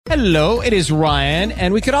Hello, it is Ryan,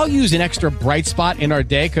 and we could all use an extra bright spot in our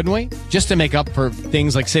day, couldn't we? Just to make up for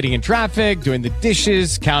things like sitting in traffic, doing the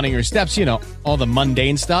dishes, counting your steps, you know, all the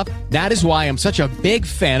mundane stuff. That is why I'm such a big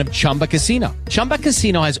fan of Chumba Casino. Chumba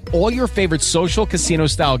Casino has all your favorite social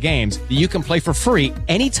casino-style games that you can play for free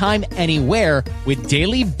anytime, anywhere with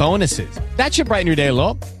daily bonuses. That should brighten your day a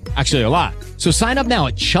little. Actually, a lot. So sign up now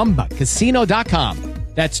at ChumbaCasino.com.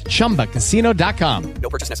 That's ChumbaCasino.com. No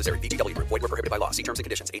purchase necessary. VGW Group. Void where prohibited by law. See terms and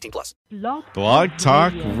conditions. 18+. Blog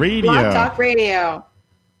Talk Radio. Blog Talk Radio.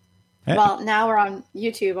 Hey. Well, now we're on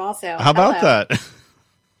YouTube also. How about that?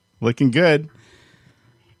 Looking good.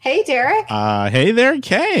 Hey, Derek. Hey there,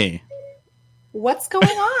 Kay. What's going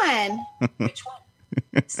on? Which one?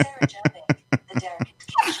 Sarah Jellick, The Derek and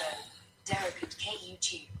Kay Show, Derek and Kay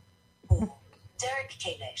YouTube, or Derek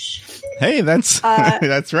Kalish. Hey, that's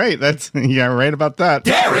that's right. That's right about that.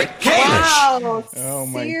 Derek Kalish. Wow. Oh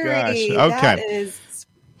my Siri, gosh. Okay. That is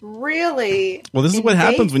really Well, this is what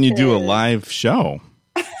happens when you do a live show,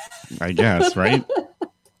 I guess, right?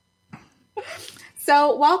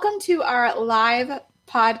 So, welcome to our live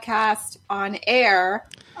podcast on air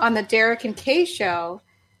on the Derek and Kay Show.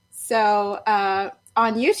 So,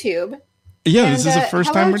 on YouTube. Yeah, And, this is the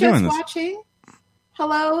first time we're doing this. Watching.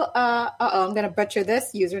 Hello. I'm going to butcher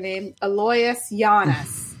this username. Aloyas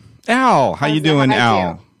Giannis. Al, how you doing,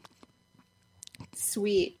 Al?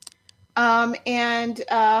 Sweet. And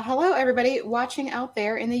hello, everybody watching out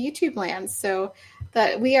there in the YouTube land. So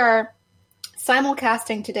that we are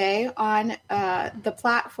simulcasting today on the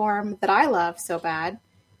platform that I love so bad,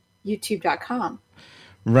 youtube.com.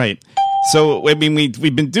 Right. So, I mean,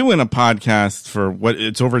 we've been doing a podcast for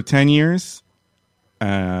it's over 10 years.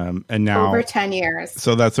 And now over 10 years.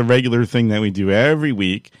 So that's a regular thing that we do every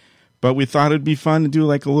week. But we thought it'd be fun to do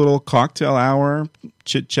like a little cocktail hour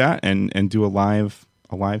chit chat and do a live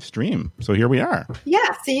stream. So here we are. Yeah.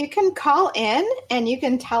 So you can call in and you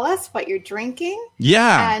can tell us what you're drinking.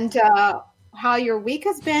 Yeah. And how your week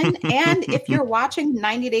has been. And if you're watching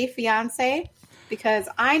 90 Day Fiancé, because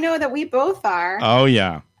I know that we both are. Oh,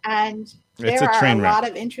 yeah. And It's there a are train a wreck. lot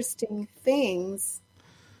of interesting things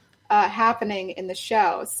happening in the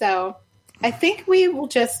show. So I think we will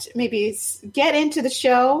just maybe get into the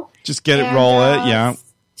show. Just get it rolling. Yeah.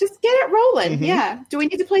 Just get it rolling. Mm-hmm. Yeah. Do we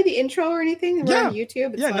need to play the intro or anything? We're on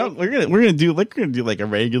YouTube. It's No, we're gonna do like a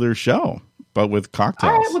regular show, but with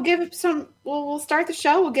cocktails. All right, we'll give it some. We'll start the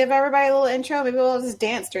show. We'll give everybody a little intro. Maybe we'll just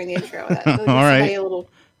dance during the intro. We'll give somebody a little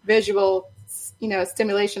visual,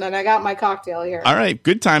 stimulation. And I got my cocktail here. All right,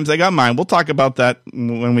 good times. I got mine. We'll talk about that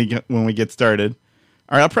when we get started.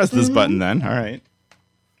 All right, I'll press this button then. All right,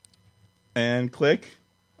 and click.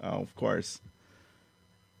 Oh, of course.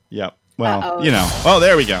 Yep. Well, Oh,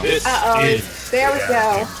 there we go. This is there we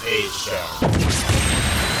go. a show.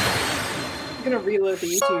 I'm gonna reload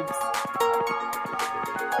the YouTubes.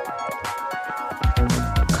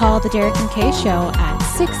 Call the Derek and Kay Show at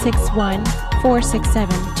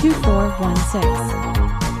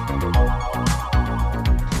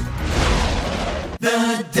 661-467-2416.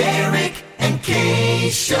 The Derek and Kay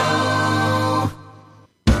Show.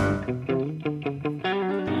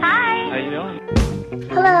 Hi. How you doing?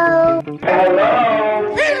 Hello.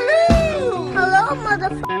 Hello. Hello,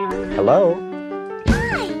 motherfucker. Hello.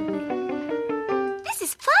 Hi. This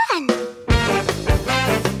is fun.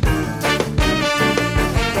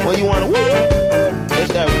 Well, you want to woo?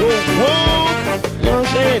 It's that woo woo. You know what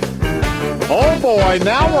I'm saying? Oh boy,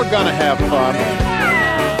 now we're gonna have fun.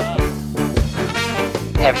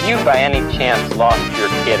 Have you by any chance lost your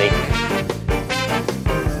kitty?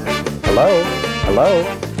 Hello. Hello.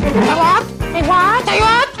 Hey, what? Hey, what? Hey,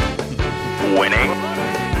 what? Winning.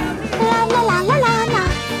 La, la, la, la, la, la.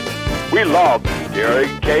 We love Derek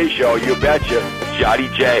and Kay Show, you betcha. Johnny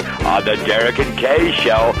J on the Derek and Kay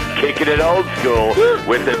Show, kicking it old school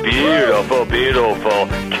with the beautiful, beautiful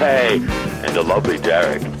Kay and the lovely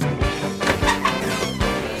Derek.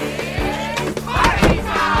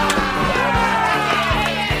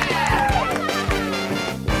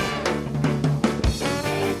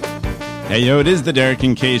 Hey, yo, it is the Derek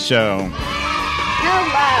and Kay Show.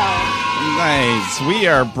 Hello. Nice. We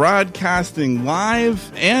are broadcasting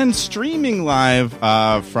live and streaming live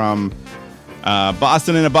from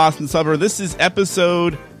Boston in a Boston suburb. This is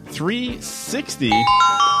episode 360.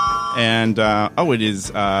 And, it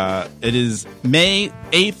is May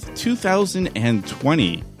 8th,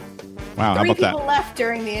 2020. Wow, how about that? 3 people left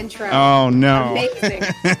during the intro. Oh, no. Amazing.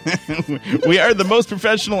 We are the most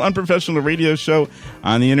professional, unprofessional radio show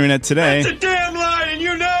on the internet today. That's a damn lie, and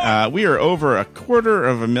you know. We are over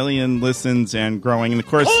 250,000 listens and growing. And of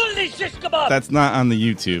course, Holy shish kebab! that's not on the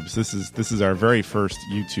YouTubes. This is our very first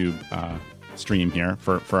YouTube stream here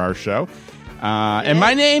for our show. And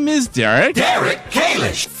my name is Derek. Derek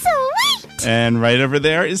Kalish. Sweet. And right over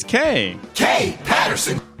there is Kay. Kay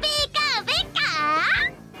Patterson. Vika,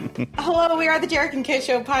 Vika. Hello, we are the Derek and Kay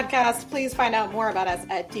Show podcast. Please find out more about us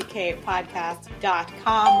at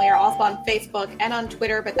dkpodcast.com. We are also on Facebook and on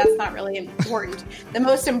Twitter, but that's not really important. The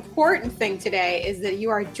most important thing today is that you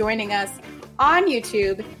are joining us on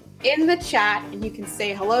YouTube in the chat, and you can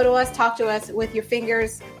say hello to us, talk to us with your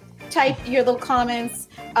fingers, type your little comments.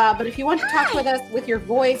 But if you want to talk with us with your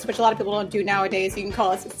voice, which a lot of people don't do nowadays, you can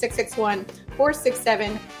call us at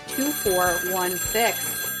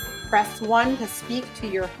 661-467-2416. Press 1 to speak to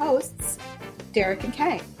your hosts, Derek and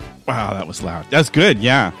Kay. Wow, that was loud. That's good.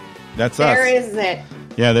 Yeah, that's There us. is it.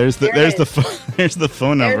 Yeah, there's the There it the phone there's the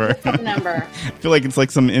phone number. There's the phone number. I feel like it's like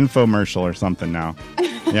some infomercial or something now.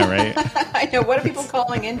 Yeah, right. I know. What are people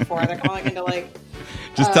calling in for? They're calling in to like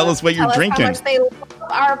Just tell us what you're drinking. How much they love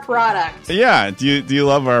our product. Yeah. Do you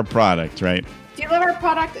love our product? Right. Do you love our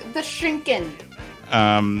product? The Shinken.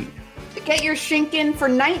 Get your Shinken for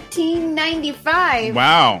 $19.95.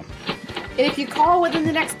 Wow. And if you call within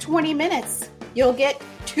the next 20 minutes, you'll get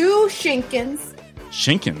 2 Shinkens.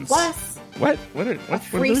 Shinkens. Plus What a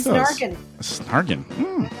free are those? Snarkin. A Snarkin.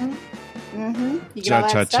 You get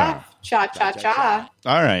all that stuff. Cha-cha-cha.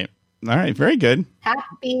 All right. Very good.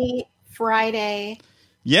 Happy Friday,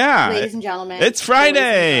 Yeah. ladies and gentlemen. It's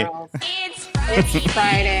Friday. Boys and girls. It's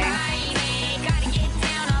Friday.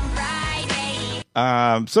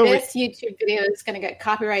 So This YouTube video is going to get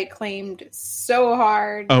copyright claimed so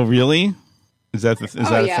hard. oh, really? Is that the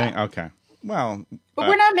yeah. thing? Okay. Well, But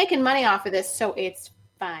we're not making money off of this, so it's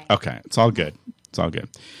fine. okay. It's all good.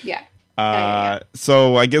 Yeah.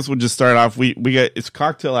 So I guess we'll just start off. We got it's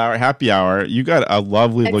cocktail hour, happy hour. You got a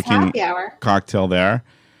lovely It's looking happy hour. cocktail there.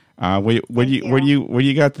 What do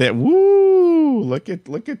you got there? Woo! Look at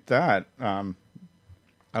that. Oh,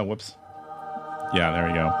 whoops. Yeah, there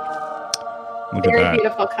we go. Look Very at that.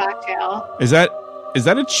 beautiful cocktail. Is that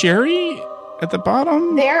a cherry at the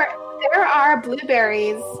bottom? There are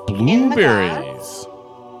blueberries. In the glass. Blueberries.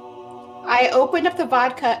 I opened up the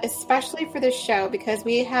vodka especially for this show because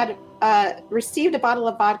we had received a bottle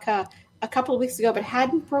of vodka a couple of weeks ago, but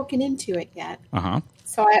hadn't broken into it yet.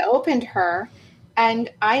 So I opened her, and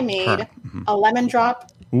I made a lemon drop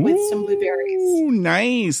with some blueberries. Ooh,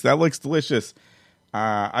 nice. That looks delicious.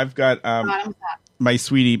 I've got my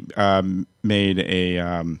sweetie made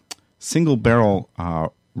a single barrel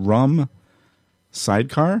rum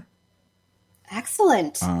sidecar.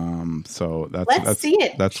 Excellent. So Let's see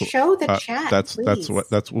it. Show the chat. That's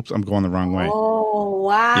whoops, I'm going the wrong way. Oh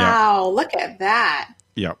wow! Yeah. Look at that.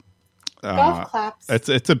 Yep. Golf claps.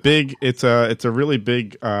 It's a really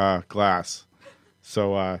big glass.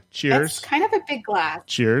 So cheers. It's kind of a big glass.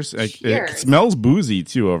 Cheers. It Cheers. smells boozy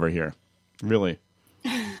too over here. Really.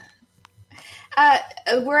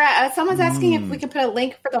 Someone's asking if we can put a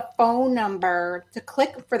link for the phone number to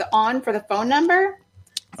click for the phone number.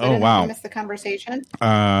 So Oh wow! I missed the conversation.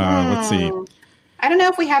 Let's see. I don't know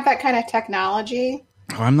if we have that kind of technology.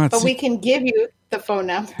 Oh, I'm not. But we can give you the phone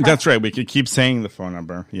number. That's right. We could keep saying the phone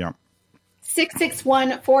number. Yeah.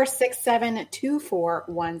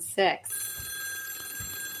 661-467-2416.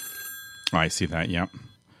 Oh, I see that. Yeah.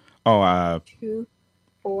 Oh.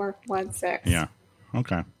 2416. Yeah.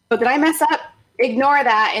 Okay. So did I mess up? Ignore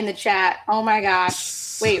that in the chat. Oh my gosh.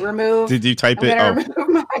 Wait, remove. Did you type it? I'm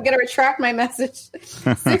going to retract my message.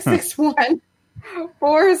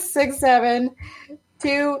 661-467-2416.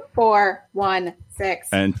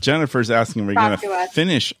 And Jennifer's asking, we're going to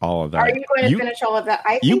finish all of that. Are you going to finish all of that?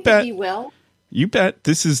 I think that we will. You bet.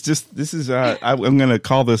 This is I'm going to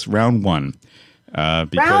call this round one. Because,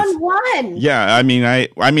 round one. Yeah. I mean, I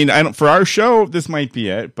don't, for our show, this might be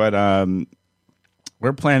it, but,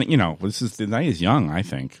 we're planning, the night is young, I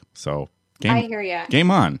think. So I hear you. Game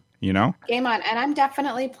on, Game on. And I'm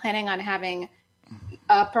definitely planning on having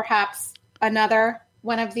perhaps another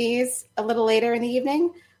one of these a little later in the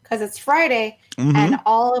evening because it's Friday and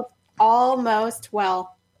almost all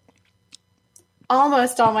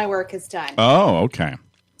my work is done. Oh, okay.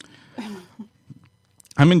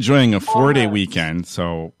 I'm enjoying a 4-day weekend,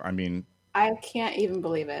 so I mean, I can't even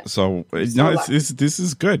believe it. So this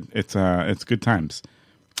is good. It's good times.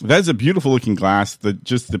 That is a beautiful looking glass.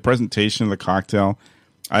 The presentation of the cocktail.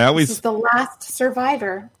 This is the last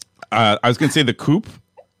survivor. I was going to say the coupe.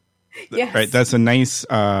 Yes. Right. That's a nice.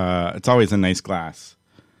 It's always a nice glass.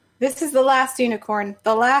 This is the last unicorn.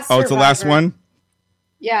 The last. Oh, survivor. It's the last one.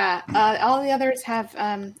 Yeah. All the others have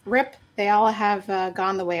rip. They all have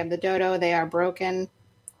gone the way of the dodo. They are broken.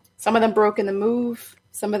 Some of them broke in the move.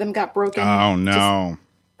 Some of them got broken. Oh no!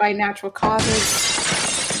 By natural causes.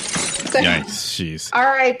 Yikes, jeez.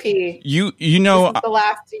 R.I.P. You know, This is the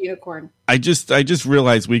last unicorn. I just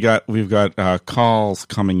realized we've got calls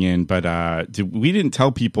coming in, but we didn't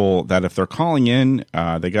tell people that if they're calling in,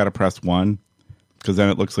 they got to press 1 because then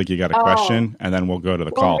it looks like you got a question, and then we'll go to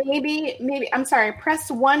the call. Maybe I'm sorry.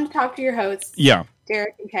 Press 1 to talk to your hosts. Yeah,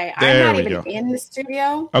 Derek and Kay. There I'm not we even go. in the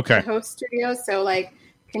studio. Okay, the host studio. So like,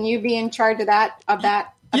 can you be in charge of that?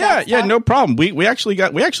 Yeah, no problem. We actually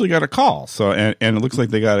got a call. So and it looks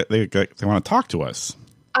like they want to talk to us.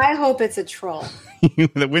 I hope it's a troll.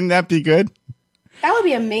 Wouldn't that be good? That would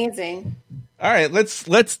be amazing. All right,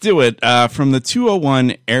 let's do it. From the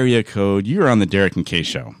 201 area code, you're on the Derek and Kay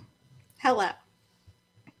Show. Hello.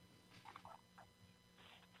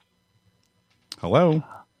 Hello.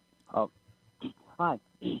 Oh, hi.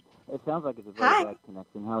 It sounds like it's a very bad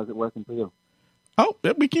connection. How is it working for you? Oh,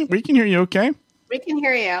 we can hear you. Okay. We can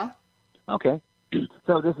hear you. Okay.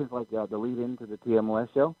 So this is like the lead-in to the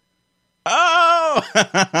TMOS show? Oh,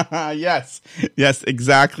 yes,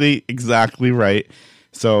 exactly right.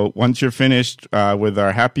 So once you're finished with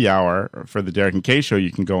our happy hour for the Derek and Kay Show,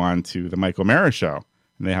 you can go on to the Michael Mara Show,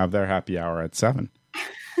 and they have their happy hour at 7.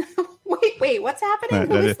 Wait, what's happening?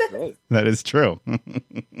 Who is this? That is true.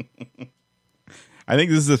 I think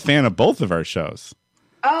this is a fan of both of our shows.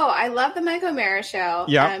 Oh, I love the Michael Mara Show.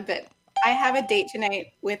 Yeah, but I have a date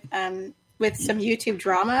tonight with some YouTube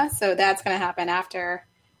drama, so that's going to happen after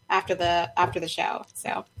the show.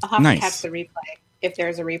 So I'll have to catch the replay if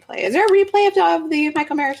there's a replay. Is there a replay of the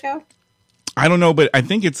Michael Mara Show? I don't know, but I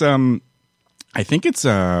think it's on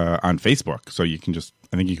Facebook, so you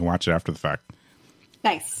can watch it after the fact.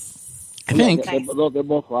 Nice. I think they're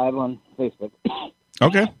both live on Facebook.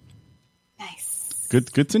 Okay. Nice.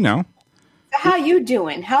 Good to know. So how you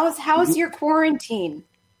doing? How's your quarantine?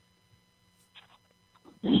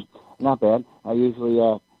 Not bad. I usually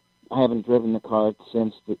I haven't driven the car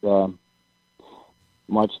since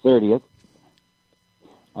March 30th.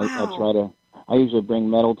 Wow. I usually bring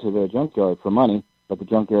metal to the junkyard for money, but the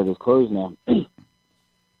junkyard is closed now.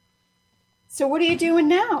 So what are you doing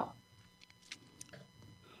now?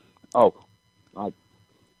 Oh,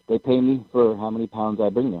 they pay me for how many pounds I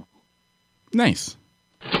bring there. Nice.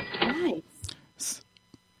 Nice.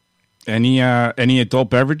 Any adult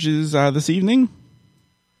beverages this evening?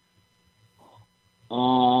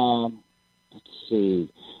 Let's see.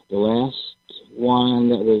 The last one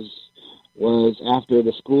that was after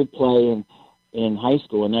the school play in high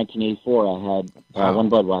school in 1984. I had one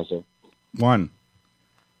Budweiser. One.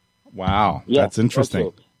 Wow, yeah, that's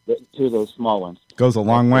interesting. Two of those small ones. Goes a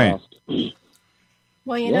long way.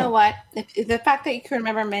 Well, you know what? If the fact that you can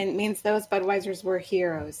remember means those Budweisers were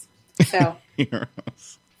heroes. So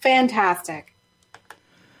heroes. Fantastic.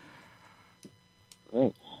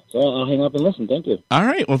 Great. So I'll hang up and listen. Thank you. All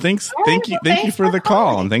right. Well, thanks. Thank you for the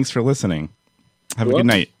call, and thanks for listening. Have a good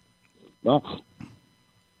night. Bye.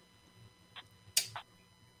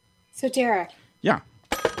 So, Derek. Yeah.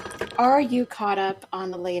 Are you caught up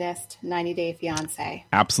on the latest 90 Day Fiancé?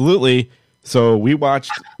 Absolutely. So we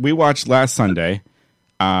watched last Sunday,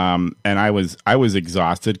 and I was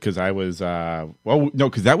exhausted because I was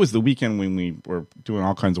because that was the weekend when we were doing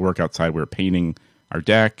all kinds of work outside. We were painting our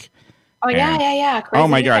deck. Oh yeah. Crazy oh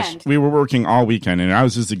my weekend. gosh, we were working all weekend, and I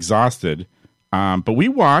was just exhausted. But we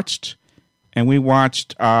watched like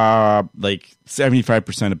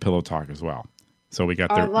 75% of Pillow Talk as well. So we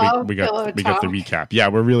got we got the recap. Yeah,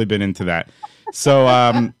 we're really been into that. So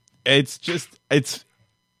I'm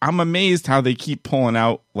amazed how they keep pulling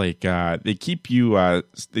out they keep you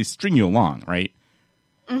they string you along, right?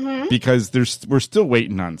 Mm-hmm. Because we're still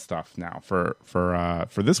waiting on stuff now for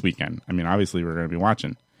this weekend. I mean, obviously we're going to be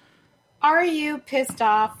watching. Are you pissed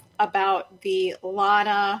off about the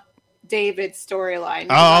Lana David storyline?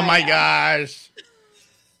 Oh my gosh.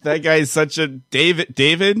 That guy is such a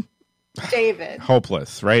David.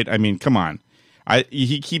 Hopeless, right? I mean, come on.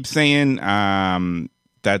 He keeps saying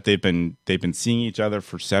that they've been seeing each other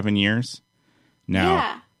for 7 years. Now,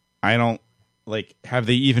 yeah. I don't have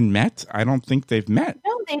they even met? I don't think they've met.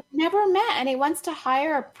 No, they've never met, and he wants to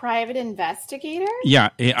hire a private investigator. Yeah,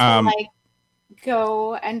 to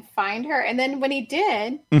go and find her, and then when he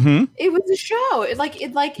did, it was a show.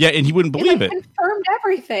 Yeah, and he wouldn't believe it. Confirmed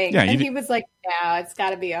everything. Yeah, and he was like, "No, it's got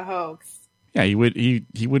to be a hoax." Yeah, he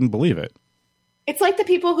wouldn't believe it. It's like the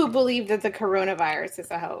people who believe that the coronavirus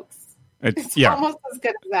is a hoax. It's almost as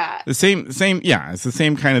good as that. The same. Yeah, it's the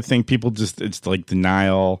same kind of thing. People it's like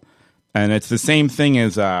denial, and it's the same thing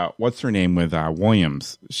as what's her name with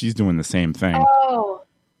Williams. She's doing the same thing. Oh,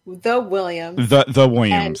 the Williams. The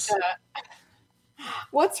Williams. And,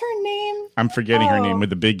 what's her name? I'm forgetting her name with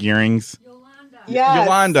the big earrings. Yolanda.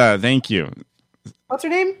 Yolanda, thank you. What's her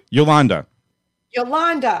name? Yolanda.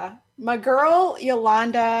 Yolanda. My girl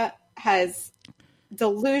Yolanda has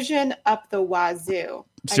delusion up the wazoo.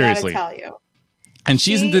 Seriously. I gotta tell you. And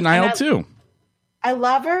she's in denial too. I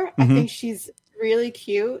love her. Mm-hmm. I think she's really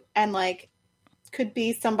cute and like could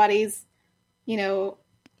be somebody's,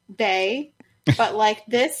 bae. But like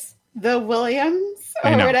the Williams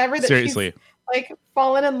or whatever that Seriously. she's like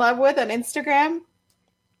fallen in love with on Instagram.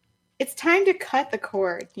 It's time to cut the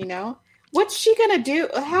cord, What's she gonna do?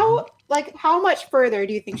 How much further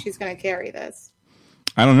do you think she's gonna carry this?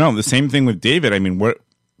 I don't know. The same thing with David. I mean, what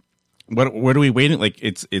are we waiting? Like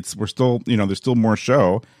we're still, there's still more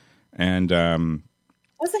show. And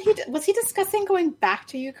was he discussing going back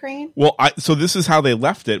to Ukraine? Well, so this is how they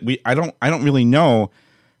left it. I don't really know,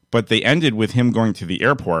 but they ended with him going to the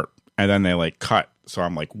airport and then they like cut. So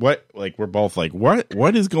I'm like, what? Like we're both like,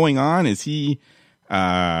 what is going on? Is he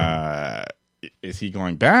going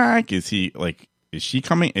back? Is she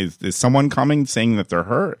coming? Is someone coming saying that they're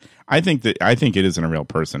her? I think it isn't a real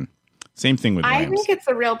person. Same thing with Williams. I think it's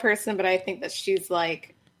a real person, but I think that she's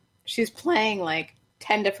playing like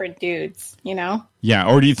 10 different dudes, Yeah.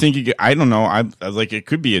 Or do you think I don't know. I was like, it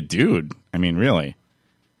could be a dude. I mean, really?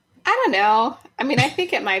 I don't know. I mean, I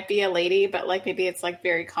think it might be a lady, but like maybe it's like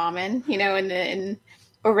very common, in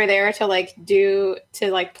over there to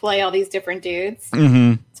play all these different dudes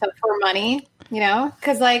for money,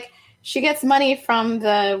 because like she gets money from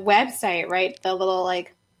the website, right? The little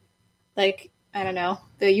like I don't know,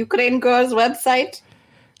 the Ukraine girls website.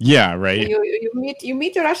 Yeah, right. You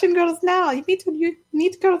meet Russian girls now. You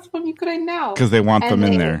meet girls from Ukraine now because they want them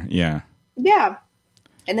in there. Yeah. Yeah,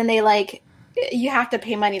 and then they you have to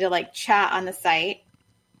pay money to like chat on the site,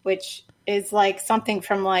 which is like something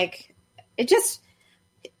from like it just.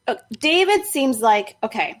 David seems like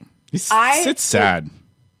okay. It's sad.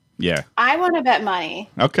 Yeah. I want to bet money.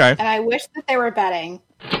 Okay. And I wish that they were betting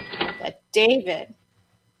that David,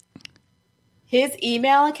 his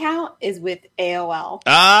email account is with AOL.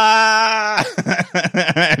 I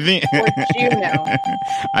think or Juno.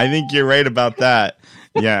 I think you're right about that.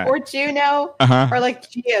 Yeah. Or Juno, or like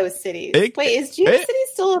GeoCities. Wait, is GeoCities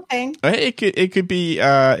still a thing? It could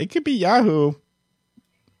be Yahoo.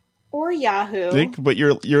 Or Yahoo. But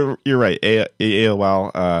you're right.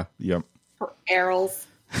 AOL. Yep. For Errol's.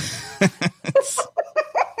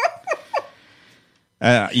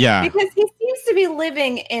 Yeah. Because he seems to be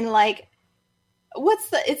living in like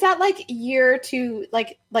is that like year to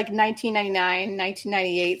like 1999,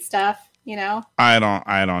 1998 stuff, I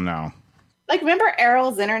don't know. Like, remember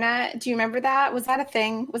Errol's Internet? Do you remember that? Was that a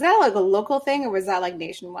thing? Was that like a local thing or was that like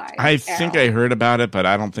nationwide? I think I heard about it, but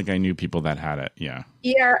I don't think I knew people that had it. Yeah.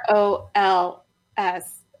 EROLS.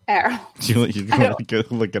 Errol. You can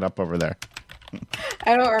look it up over there.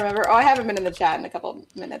 I don't remember. Oh, I haven't been in the chat in a couple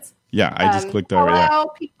minutes. Yeah, I just clicked over there. Hello,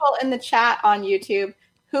 people in the chat on YouTube.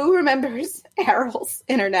 Who remembers Errol's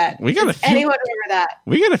Internet? Anyone remember that?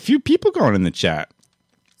 We got a few people going in the chat.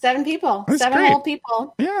 7 people. That's 7 great. whole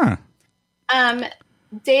people. Yeah.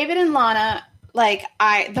 David and Lana, like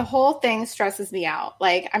the whole thing stresses me out.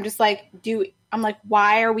 Like, I'm just like,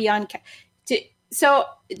 why are we on? So,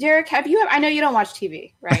 Derek, I know you don't watch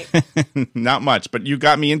TV, right? Not much, but you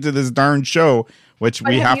got me into this darn show, which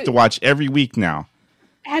we have to watch every week now.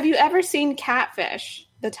 Have you ever seen Catfish,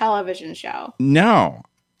 the television show? No.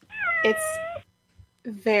 It's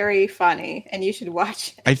very funny, and you should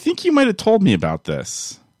watch it. I think you might have told me about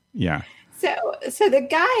this. Yeah. So the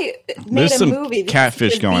guy made a movie.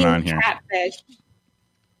 Catfish going on here. Catfish,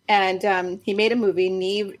 and he made a movie.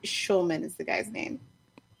 Neve Schulman is the guy's name.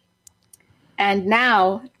 And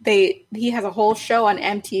now he has a whole show on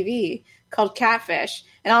MTV called Catfish,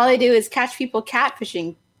 and all they do is catch people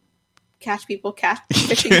catfishing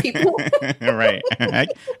people. Right.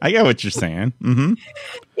 I get what you're saying. Mm-hmm.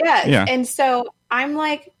 Yeah. And so I'm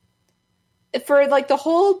like, for like the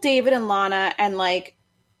whole David and Lana and like,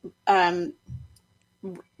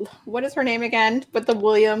 what is her name again? With the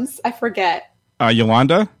Williams, I forget.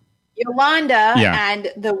 Yolanda. Yeah.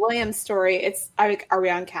 And the Williams story. Are we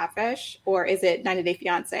on Catfish or is it 90 Day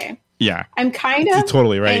Fiance? Yeah. I'm kind of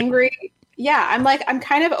totally right. angry. Yeah, I'm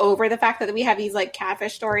kind of over the fact that we have these like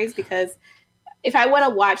Catfish stories because if I want to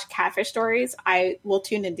watch Catfish stories, I will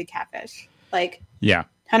tune into Catfish. Like, yeah,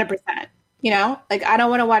 100%. Like I don't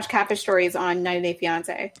want to watch Catfish stories on 90 Day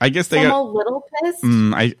Fiance. I guess I'm a little pissed.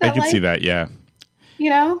 I can see that. Yeah.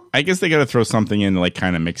 I guess they got to throw something in to like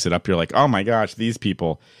kind of mix it up. You're like, oh my gosh, these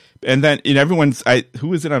people. And then everyone's,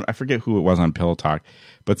 who is it? I forget who it was on Pillow Talk,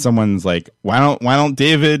 but someone's like, why don't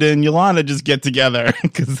David and Yolanda just get together?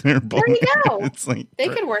 Because they're both. There you go. It's like they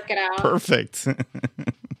could work it out. Perfect.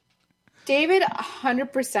 David,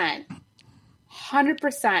 100%.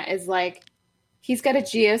 100% is like, he's got a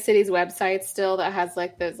GeoCities website still that has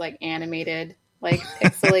like those like animated, like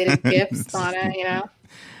pixelated GIFs on it, you know?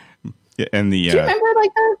 Yeah, and the do you remember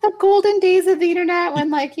like the golden days of the internet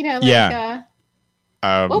when like, you know, like,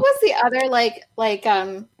 what was the other like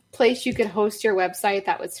place you could host your website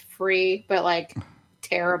that was free but like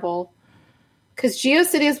terrible? Because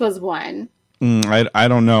GeoCities was one. I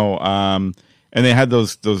don't know. And they had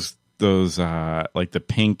those like the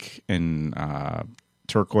pink and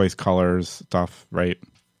turquoise colors stuff, right?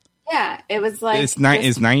 Yeah, it was like it's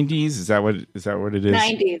 90s. Is that what it is?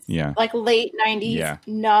 90s. Yeah, like late 90s. Yeah.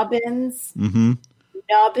 Nubbins. Mm-hmm.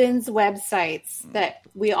 Nubbins websites that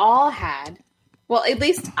we all had. Well, at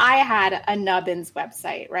least I had a Nubbins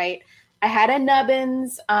website, right? I had a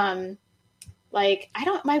Nubbins. My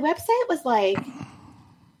website was like,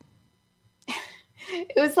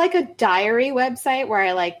 it was like a diary website where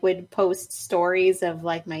I like would post stories of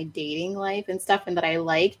like my dating life and stuff and that I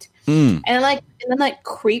liked. And then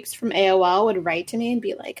creeps from AOL would write to me and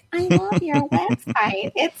be like, I love your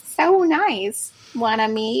website. It's so nice. Wanna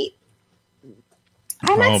meet?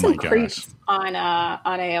 I met some creeps on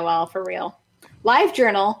AOL for real.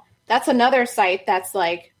 LiveJournal, that's another site that's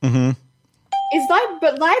like but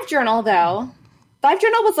LiveJournal though.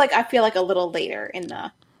 LiveJournal was like, I feel like a little later in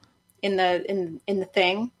the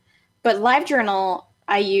thing. But LiveJournal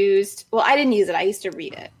I used, well, I didn't use it, I used to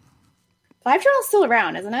read it. LiveJournal's still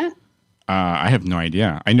around, isn't it? I have no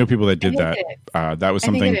idea. I know people that did that. That was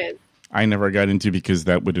something I never got into because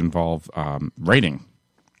that would involve writing.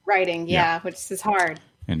 Writing, yeah, which is hard.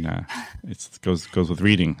 And it goes with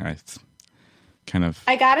reading. It's kind of.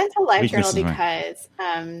 I got into LiveJournal because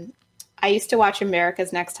I used to watch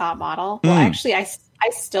America's Next Top Model. Well, actually, I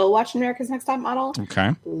still watch America's Next Top Model.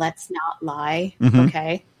 Okay. Let's not lie. Mm-hmm.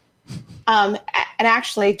 Okay. And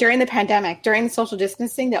actually, during the pandemic, during the social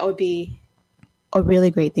distancing, that would be a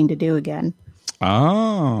really great thing to do again.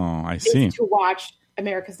 Oh, I see. To watch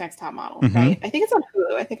America's Next Top Model, right? I think it's on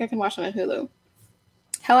Hulu. I think I can watch it on Hulu.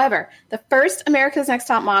 However, the first America's Next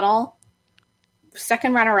Top Model,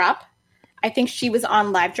 second runner-up, I think she was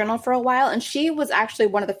on LiveJournal for a while, and she was actually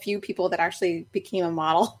one of the few people that actually became a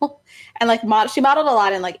model. And like she modeled a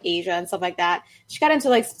lot in like Asia and stuff like that. She got into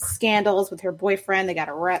like scandals with her boyfriend.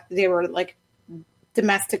 They were like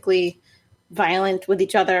domestically violent with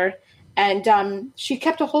each other. And she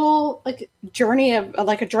kept a whole like journey of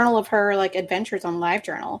like a journal of her like adventures on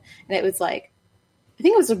LiveJournal. And it was like, I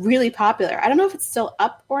think it was really popular. I don't know if it's still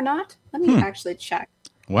up or not. Let me actually check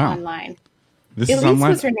online. Elise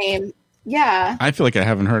was her name. Yeah. I feel like I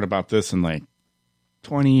haven't heard about this in like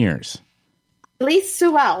 20 years. Elise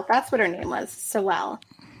Sewell. That's what her name was. Sewell.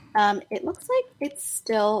 It looks like it's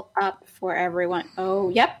still up for everyone. Oh,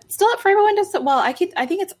 yep. Still up for everyone to. Well, I think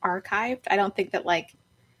it's archived. I don't think that like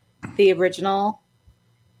the original.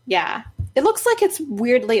 Yeah. It looks like it's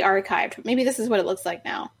weirdly archived. Maybe this is what it looks like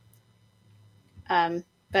now.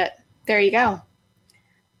 But there you go.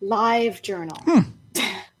 LiveJournal.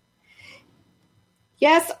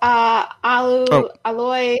 Yes,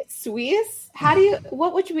 Aloy Suisse.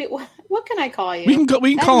 What can I call you?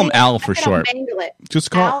 We can call him Al for short. Just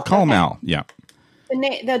call him Al. Yeah.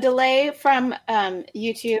 The delay from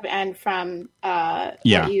YouTube and from what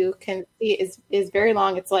you can see is very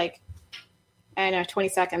long. It's like, I don't know, 20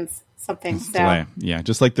 seconds, something. So delay. Yeah,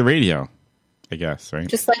 just like the radio, I guess, right?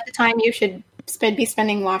 Just like the time you should be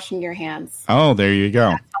spending washing your hands. Oh, there you go.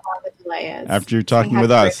 That's how long the delay is. After you're talking with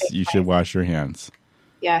us, you should wash your hands.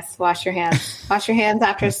 Yes, wash your hands. Wash your hands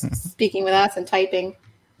after speaking with us and typing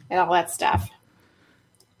and all that stuff.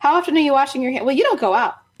 How often are you washing your hands? Well, you don't go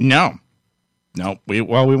out. No. We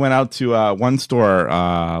went out to one store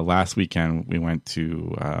last weekend. We went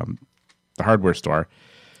to the hardware store.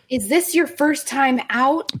 Is this your first time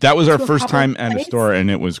out? That was our first time at a store,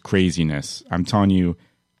 and it was craziness. I'm telling you,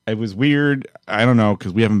 it was weird. I don't know,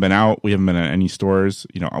 because we haven't been out. We haven't been at any stores.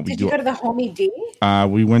 You know, Did you go to the Homey D?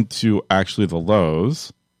 We went to actually the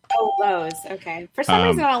Lowe's. Oh, Lowe's. Okay. For some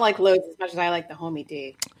reason, I don't like Lowe's as much as I like the Homey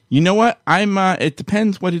D. You know what? it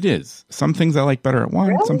depends what it is. Some things I like better at one.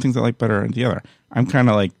 Really? Some things I like better at the other. I'm kind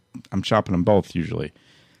of like, I'm shopping them both usually.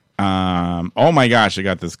 Oh my gosh, I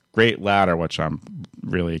got this great ladder, which I'm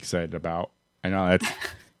really excited about. I know that's,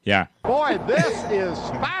 yeah. Boy, this is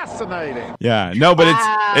fascinating. Yeah, no, but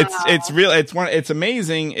it's real. It's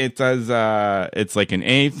amazing. It does. It's like an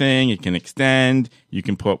A thing. It can extend. You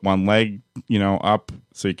can put one leg, up,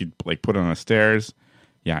 so you could like put it on the stairs.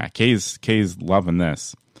 Yeah, Kay's loving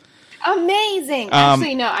this. Amazing.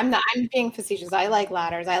 Actually, no, I'm not. I'm being facetious. I like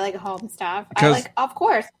ladders. I like home stuff. Of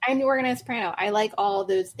course, I'm the organized soprano. I like all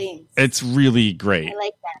those things. It's really great. I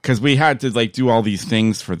like that. Because we had to like do all these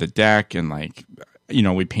things for the deck and like,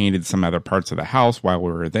 we painted some other parts of the house while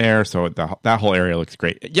we were there. So that whole area looks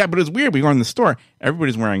great. Yeah, but it was weird. We go in the store.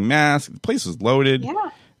 Everybody's wearing masks. The place was loaded.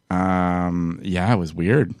 Yeah. It was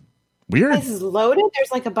weird. Weird. This is loaded.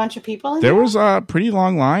 There's like a bunch of people in there. There Was pretty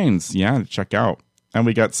long lines. Yeah, to check out. And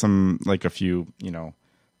we got a few,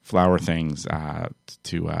 flower things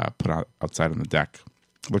to put outside on the deck.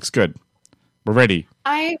 Looks good. We're ready.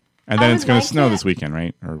 And then it's going to snow this weekend,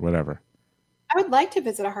 right? Or whatever. I would like to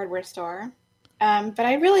visit a hardware store, but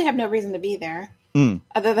I really have no reason to be there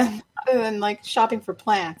other than like shopping for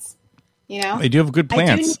plants. They do have good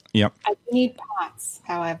plants. Yep. I do need pots,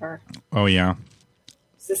 however. Oh yeah.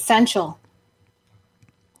 It's essential.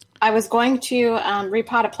 I was going to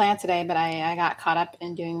repot a plant today, but I got caught up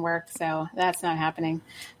in doing work, so that's not happening.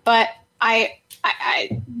 But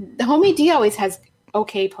Homie D always has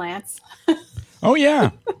okay plants. Oh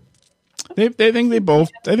yeah, I think they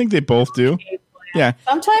both do. Yeah.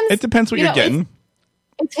 Sometimes it depends what you're getting.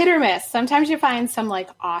 It's hit or miss. Sometimes you find some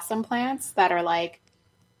like awesome plants that are like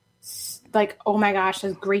oh my gosh,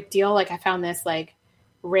 that's a great deal. Like I found this like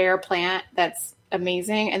rare plant that's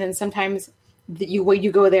amazing, and then sometimes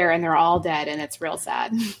you go there and they're all dead and it's real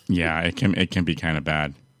sad. Yeah, it can be kind of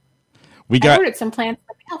bad. I ordered some plants in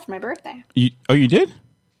the mail for my birthday. You did?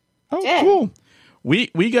 Oh, did. Cool.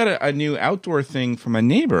 We got a new outdoor thing from a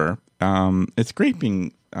neighbor. It's great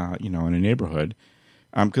being in a neighborhood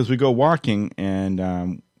because we go walking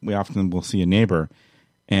and we often will see a neighbor.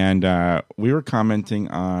 And we were commenting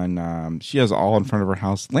on she has all in front of her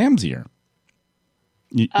house lamb's ear.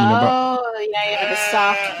 You know about? Yeah, the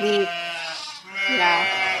soft leaf.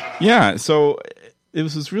 Yeah. Yeah, so it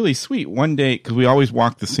was just really sweet. One day, because we always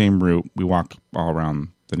walk the same route. We walk all around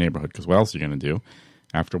the neighborhood because what else are you going to do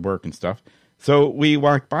after work and stuff? So we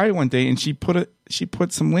walked by one day and she put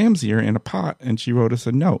some lamb's ear in a pot and she wrote us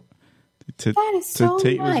a note. That is so nice.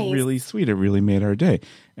 It was really sweet. It really made our day.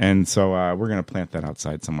 And so we're going to plant that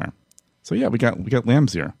outside somewhere. So yeah, we got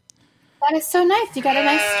lamb's ear. That is so nice. You got a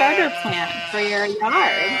nice starter plant for your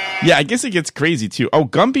yard. Yeah, I guess it gets crazy too. Oh,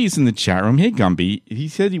 Gumby's in the chat room. Hey, Gumby. He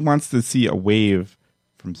said he wants to see a wave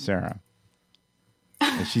from Sarah.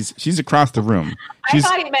 She's across the room. I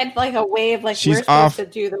thought he meant like a wave, like we're supposed to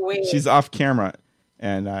do the wave. She's off camera,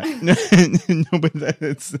 and no, but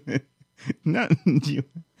that's not you.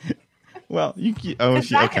 Well,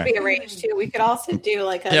 that could be arranged too. We could also do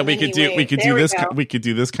like a we could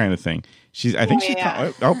do this kind of thing. She's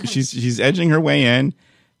edging her way in.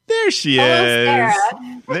 There she is. Sarah.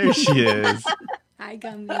 There she is. Hi,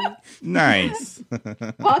 Gumby. Nice.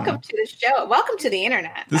 Welcome to the show. Welcome to the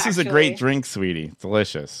internet. This is a great drink, sweetie.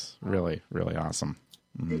 Delicious. Really, really awesome.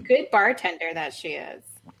 Good bartender that she is.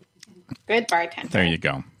 Good bartender. There you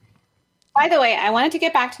go. By the way, I wanted to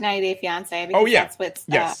get back to 90 Day Fiancé because that's what's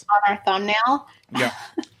on our thumbnail. Yeah.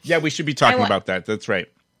 Yeah, we should be talking about that. That's right.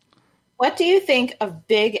 What do you think of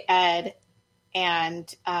Big Ed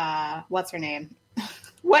and what's her name?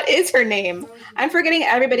 What is her name? I'm forgetting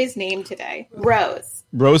everybody's name today. Rose.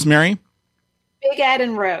 Rosemary? Big Ed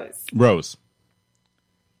and Rose. Rose.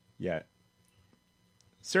 Yeah.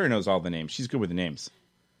 Sarah knows all the names. She's good with the names.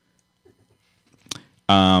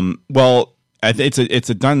 Well, I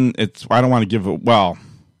don't want to give it. Well,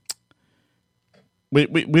 we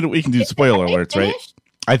can do spoiler alerts, right?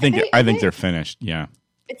 I think they're finished. Yeah,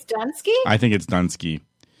 it's Dunsky. I think it's Dunsky.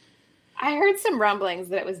 I heard some rumblings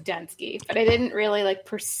that it was Dunsky, but I didn't really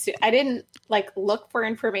pursue. I didn't look for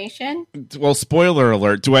information. Well, spoiler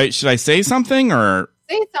alert. Should I say something or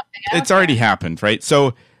say something? It's already happened, right?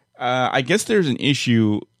 So, I guess there's an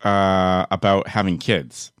issue about having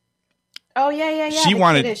kids. Oh yeah. She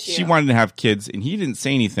wanted to have kids, and he didn't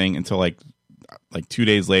say anything until like 2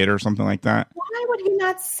 days later or something like that. Why would he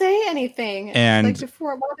not say anything? And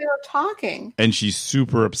before while they were talking. And she's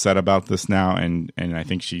super upset about this now, and I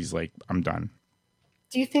think she's like, I'm done.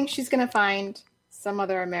 Do you think she's gonna find some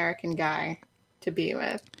other American guy to be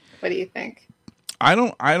with? What do you think? I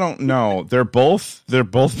don't know. They're both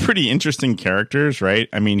pretty interesting characters, right?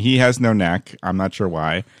 I mean, he has no neck. I'm not sure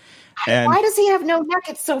why. And why does he have no neck?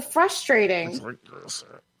 It's so frustrating.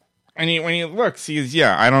 And when he looks,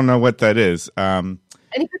 I don't know what that is. And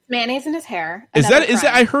he puts mayonnaise in his hair. Is that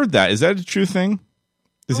I heard that. Is that a true thing?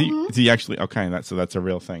 Is he actually okay? That's a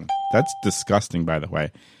real thing. That's disgusting, by the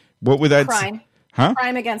way. What would that crime? Huh?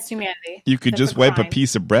 Crime against humanity. You could just wipe a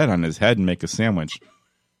piece of bread on his head and make a sandwich.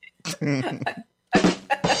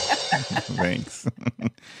 Thanks.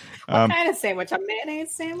 What kind of sandwich? A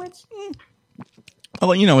mayonnaise sandwich?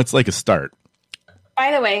 Oh, it's like a start.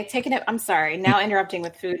 By the way, I'm sorry. Now interrupting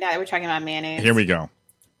with food. Now that we're talking about mayonnaise. Here we go.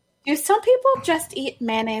 Do some people just eat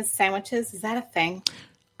mayonnaise sandwiches? Is that a thing?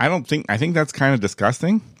 I think that's kind of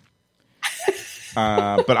disgusting.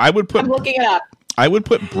 But I would put. I'm looking it up. I would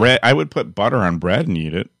put bread. I would put butter on bread and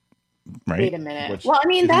eat it. Right. Wait a minute. Which Well, I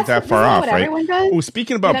mean, that's that far off, what right? everyone does. Oh,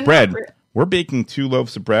 speaking about bread, we're baking 2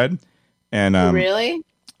 loaves of bread, and really,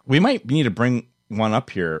 we might need to bring one up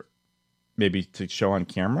here, maybe to show on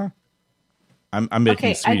camera. I'm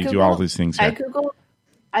making Sweetie do all these things here.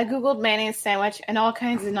 I googled mayonnaise sandwich, and all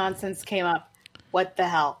kinds of nonsense came up. What the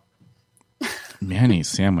hell? Mayonnaise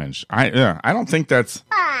sandwich. I don't think that's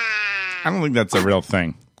a real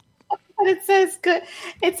thing. But it says good.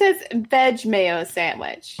 It says veg mayo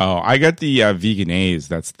sandwich. Oh, I got the vegan-A's.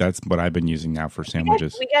 That's what I've been using now for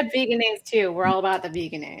sandwiches. We got vegan-A's too. We're all about the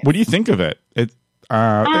vegan-A's. What do you think of it? It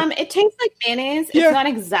tastes like mayonnaise. Yeah. It's not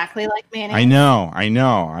exactly like mayonnaise. I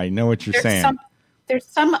know what you're saying. There's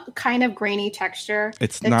some kind of grainy texture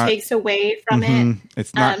that takes away from it.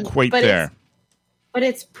 It's not quite there. But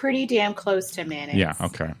it's pretty damn close to mayonnaise. Yeah,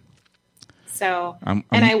 okay. So,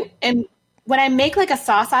 and when I make like a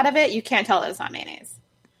sauce out of it, you can't tell that it's not mayonnaise.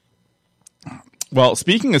 Well,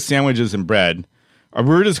 speaking of sandwiches and bread,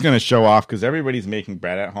 we're just going to show off because everybody's making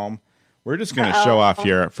bread at home. We're just going to show off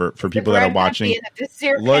here for people that are watching. This is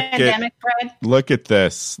your pandemic bread. Look at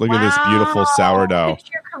this. Look at this beautiful sourdough. It's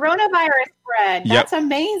your coronavirus bread. Yep. That's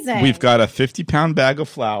amazing. We've got a 50-pound bag of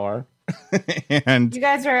flour. And are you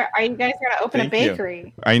guys going to open a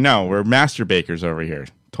bakery? I know. We're master bakers over here.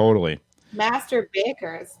 Totally. Master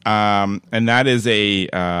bakers. And that is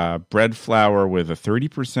a bread flour with a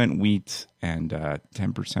 30% wheat and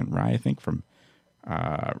 10% rye, I think, from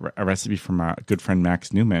a recipe from a good friend,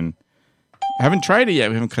 Max Newman. I haven't tried it yet.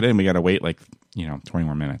 We haven't cut it in. We got to wait 20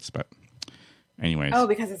 more minutes. But anyways. Oh,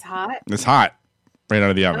 because it's hot? It's hot. Right out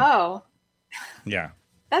of the oven. Oh. Yeah.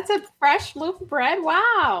 That's a fresh loaf of bread?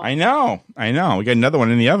 Wow. I know. We got another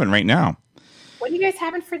one in the oven right now. What are you guys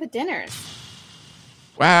having for the dinners?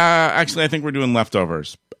 Actually, I think we're doing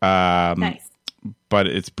leftovers. Nice. But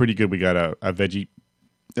it's pretty good. We got a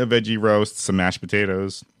veggie roast, some mashed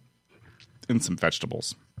potatoes, and some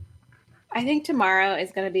vegetables. I think tomorrow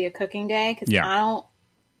is going to be a cooking day because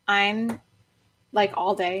I'm like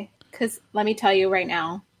all day. Because let me tell you right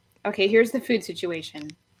now. Okay, here's the food situation,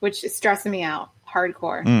 which is stressing me out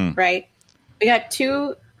hardcore, right? We got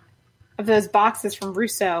 2 of those boxes from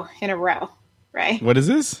Russo in a row, right? What is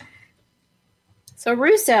this? So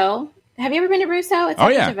Russo, have you ever been to Russo? It's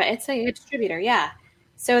it's a distributor, yeah.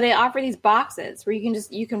 So they offer these boxes where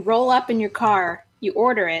you can roll up in your car, you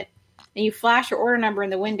order it, and you flash your order number in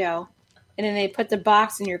the window, and then they put the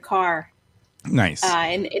box in your car. Nice.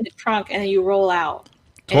 In the trunk, and then you roll out.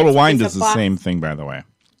 Total Wine does the same thing, by the way.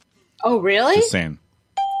 Oh, really? Just saying.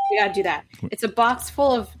 We got to do that. It's a box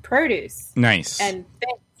full of produce. Nice. And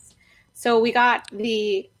things. So we got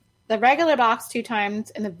the regular box 2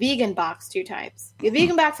 times and the vegan box 2 times. The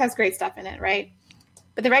vegan box has great stuff in it, right?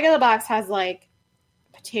 But the regular box has like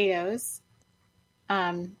potatoes,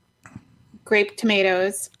 grape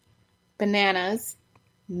tomatoes, bananas,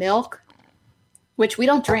 milk, which we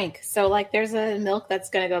don't drink. So like there's a milk that's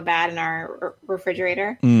going to go bad in our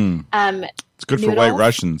refrigerator. It's good for White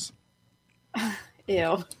Russians.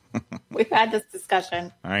 Ew. We've had this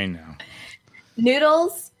discussion. I know.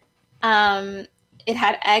 Noodles. It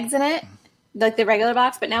had eggs in it, like the regular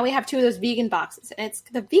box, but now we have 2 of those vegan boxes. And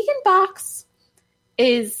the vegan box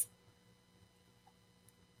is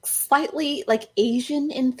slightly like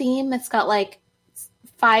Asian in theme. It's got like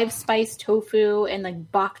 5-spice tofu and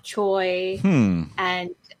like bok choy.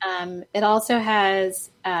 And it also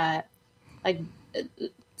has like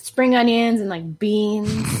spring onions and like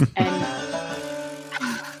beans and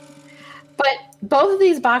but both of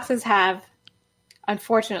these boxes have,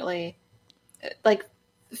 unfortunately, like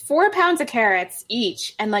 4 pounds of carrots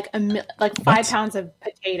each and like 5 pounds of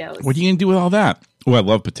potatoes. What are you gonna do with all that? Oh, I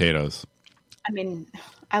love potatoes. I mean,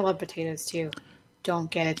 I love potatoes too. Don't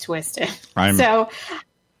get it twisted. So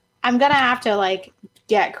I'm gonna have to like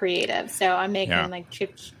get creative. So I'm making like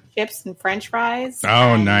chips and French fries.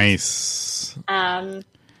 Oh, nice.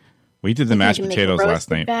 We did the mashed potatoes last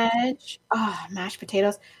night. Oh, mashed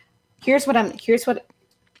potatoes. Here's what I'm going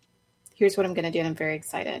to do, and I'm very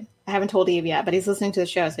excited. I haven't told Eve yet, but he's listening to the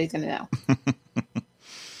show, so he's going to know.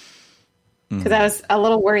 Because I was a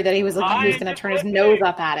little worried that he was going to turn his nose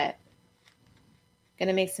up at it. Going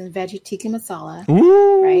to make some veggie tikka masala.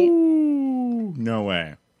 Ooh, right? No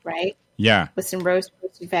way. Right? Yeah. With some roasted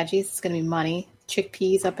veggies. It's going to be money.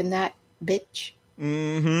 Chickpeas up in that bitch.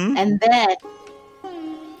 Mm-hmm. And then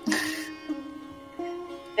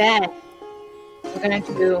we're gonna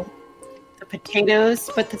do the potatoes,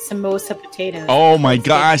 but the samosa potatoes. Oh my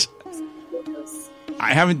gosh.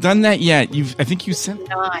 I haven't done that yet. I think you sent.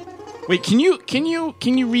 Not. Wait, can you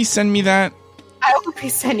resend me that? I will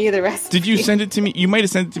resend you the recipe. Did you send it to me? You might have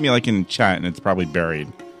sent it to me like in chat, and it's probably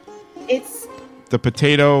buried. It's the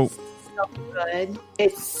potato. So good.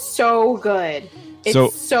 It's so good.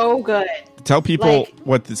 It's so good. Tell people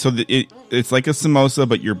it's like a samosa,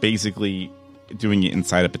 but you're basically doing it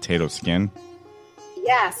inside a potato skin.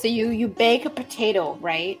 Yeah, so you bake a potato,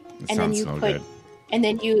 right? And then you good. And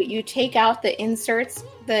then you take out the inserts,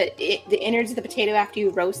 the innards of the potato after you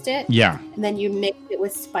roast it. Yeah. And then you mix it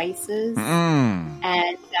with spices and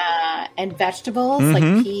vegetables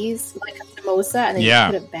like peas, like a samosa, and then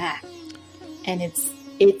you put it back. And it's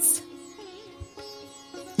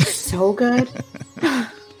so good.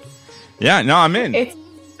 Yeah, no, I'm in. It's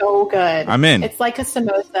so good. I'm in. It's like a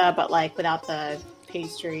samosa, but like without the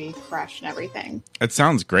pastry crush and everything. It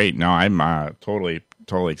sounds great. No, I'm totally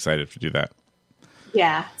excited to do that.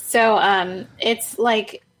 Yeah. So it's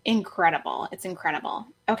like incredible. It's incredible.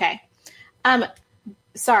 Okay.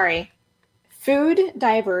 Sorry. Food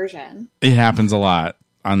diversion. It happens a lot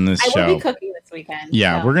on this show. I will be cooking this weekend.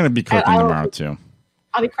 Yeah, so we're going to be cooking tomorrow too.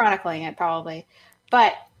 I'll be chronicling it probably.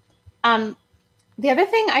 But the other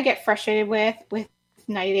thing I get frustrated with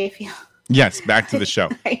 90 Day Fiancé. Yes, back to the show.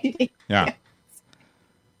 Yeah.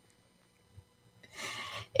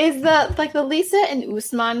 Is the Lisa and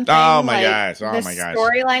Usman thing? Oh my gosh! Oh my gosh!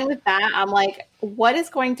 Storyline with that, I'm like, what is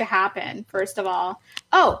going to happen? First of all,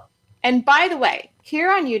 and by the way, here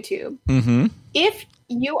on YouTube, if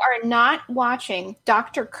you are not watching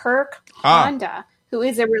Dr. Kirk Honda, who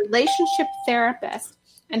is a relationship therapist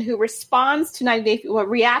and who responds to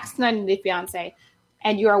reacts to 90 Day Fiancé,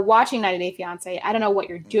 and you are watching 90 Day Fiancé, I don't know what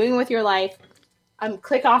you're doing with your life.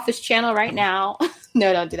 Click off this channel right now.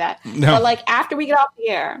 No, don't do that. No. But like after we get off the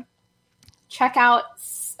air, check out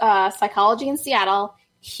Psychology in Seattle.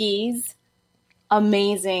 He's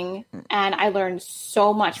amazing, and I learned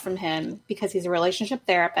so much from him because he's a relationship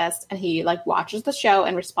therapist, and he like watches the show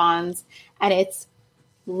and responds, and it's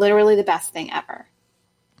literally the best thing ever.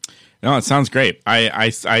 No, it sounds great.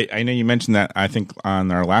 I know you mentioned that I think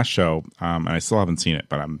on our last show, and I still haven't seen it,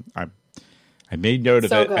 but I made note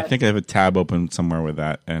of it. Good. I think I have a tab open somewhere with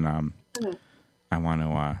that, and I want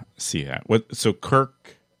to see that. So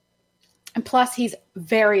Kirk, and plus he's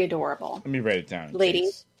very adorable. Let me write it down,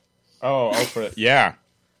 ladies. Oh, for yeah.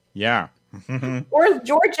 Or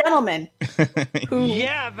gentlemen who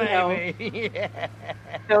baby,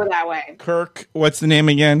 go that way. Kirk, what's the name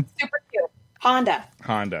again? Super cute. Honda.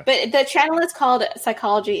 But the channel is called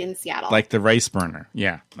Psychology in Seattle. Like the rice burner.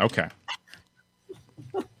 Yeah. Okay.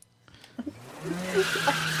 What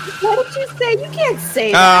did you say? You can't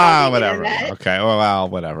say that. Whatever. Okay. Well,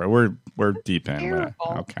 whatever. We're deep in.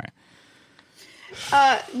 Okay.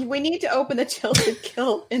 We need to open the tilted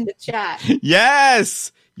kilt in the chat.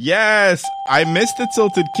 Yes. I missed the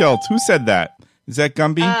tilted kilt. Who said that? Is that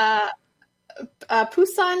Gumby?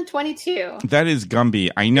 Pusan 22. That is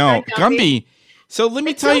Gumby. I know Gumby. So let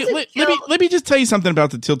me tell you. Let me just tell you something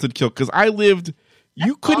about the tilted kilt because I lived.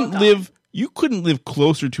 You couldn't live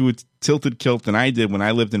closer to a tilted kilt than I did when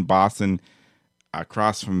I lived in Boston,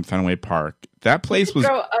 across from Fenway Park. That place was.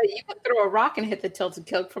 You could throw a rock and hit the tilted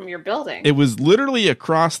kilt from your building. It was literally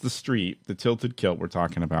across the street. The tilted kilt we're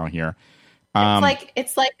talking about here.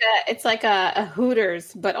 It's like a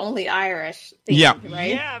Hooters, but only Irish. Theme, yeah,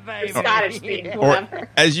 right? Yeah, baby. Scottish theme, whatever. Or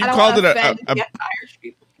as you called it, Irish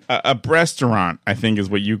people. A restaurant, I think, is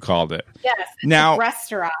what you called it. Yes, a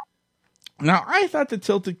restaurant. Now, I thought the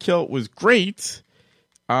tilted kilt was great.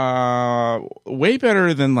 Way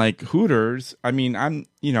better than like Hooters. I mean, the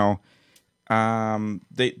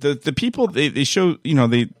people they show,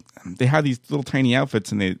 they had these little tiny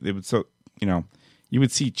outfits and they would you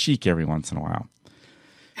would see cheek every once in a while.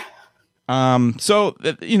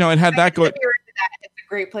 It had that going. It's a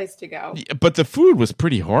great place to go. But the food was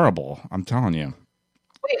pretty horrible. I'm telling you.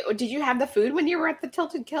 Wait, did you have the food when you were at the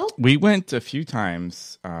Tilted Kilt? We went a few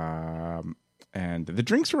times, and the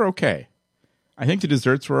drinks were okay. I think the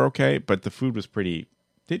desserts were okay, but the food was pretty.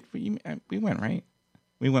 We went, right?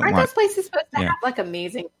 We went. Aren't those places supposed to have like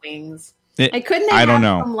amazing wings? Couldn't they? I don't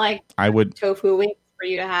have know. Some, like I would tofu wings for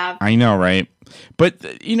you to have. I know, right? But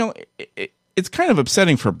it's kind of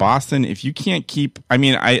upsetting for Boston if you can't keep. I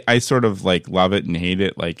mean, I sort of like love it and hate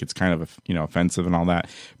it. Like it's kind of offensive and all that.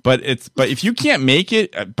 But if you can't make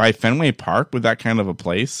it by Fenway Park with that kind of a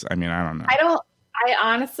place, I mean, I don't know. I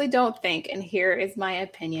honestly don't think. And here is my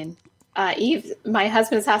opinion. Eve, my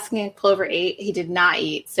husband is asking if Clover ate. He did not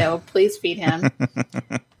eat, so please feed him.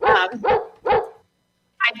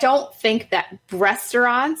 I don't think that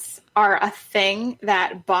restaurants are a thing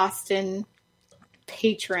that Boston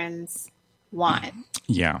patrons want.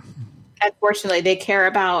 Yeah. Unfortunately, they care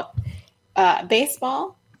about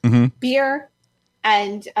baseball, beer,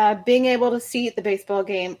 and being able to see the baseball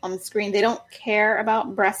game on the screen. They don't care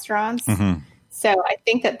about restaurants. So I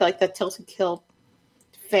think that like the Tilted Kilt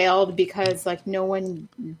failed because like no one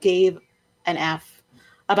gave an F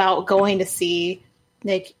about going to see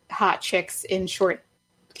like hot chicks in short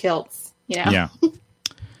kilts, you know? Yeah.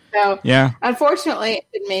 So yeah. Unfortunately, it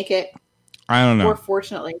didn't make it. I don't know. Or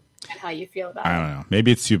fortunately, and how you feel about it. I don't know.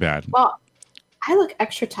 Maybe it's too bad. Well, I look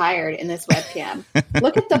extra tired in this webcam.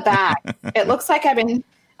 Look at the back. It looks like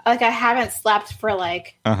I haven't slept for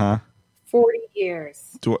like 40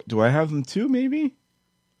 years. Do I have them too? Maybe.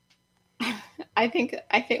 I think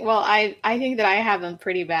that I have them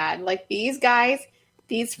pretty bad. Like these guys,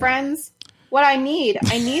 these friends. What I need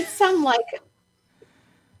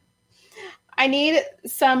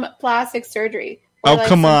some plastic surgery. Oh, like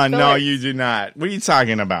come on. fillers. No, you do not. What are you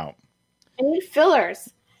talking about? I need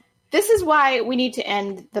fillers. This is why we need to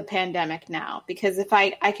end the pandemic now. Because if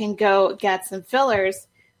I can go get some fillers,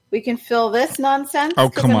 we can fill this nonsense. Oh,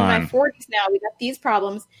 come on. I'm in my 40s now. We got these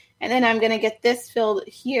problems. And then I'm going to get this filled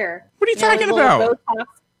here. What are you talking about?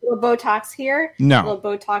 Little Botox here. No. Little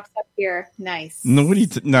Botox up here. Nice. No,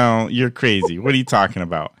 no, you're crazy. What are you talking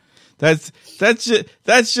about? That's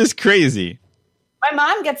just crazy. My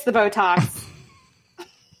mom gets the Botox.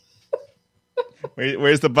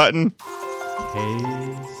 Where's the button?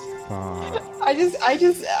 I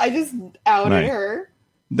just outed her.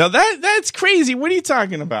 No, that's crazy. What are you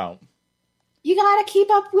talking about? You got to keep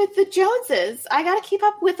up with the Joneses. I got to keep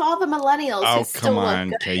up with all the millennials. Oh, come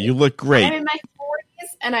on, Kay. You look great. I'm in my 40s,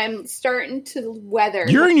 and I'm starting to weather.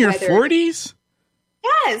 You're in your 40s?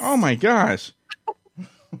 Yes. Oh, my gosh.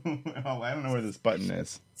 Oh, I don't know where this button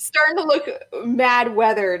is. Starting to look mad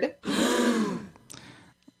weathered.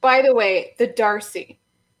 By the way, the Darcy.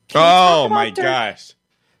 Oh, my gosh.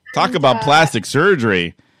 Talk about plastic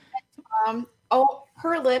surgery.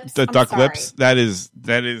 Her lips. The duck lips. That is.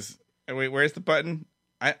 Wait, where's the button?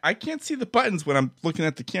 I can't see the buttons when I'm looking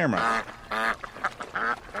at the camera.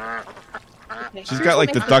 She's got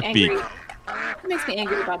like the duck beak. It makes me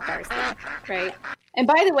angry about Darcy, right? And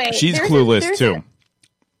by the way, she's clueless too.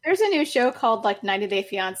 There's a new show called like 90 Day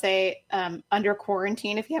Fiance Under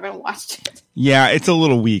Quarantine. If you haven't watched it, yeah, it's a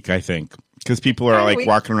little weak, I think, because people are like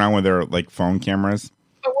walking around with their like phone cameras.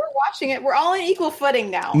 But we're watching it. We're all on equal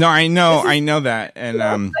footing now. No, I know that, and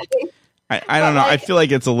I don't know. I feel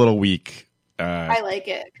like it's a little weak. I like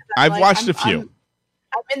it. I've watched a few.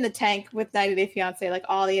 I'm in the tank with 90 Day Fiance, like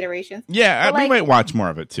all the iterations. Yeah, we might watch more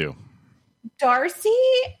of it too. Darcy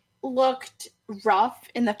looked rough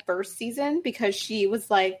in the first season because she was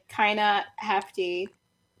like kind of hefty,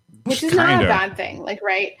 which is not a bad thing, like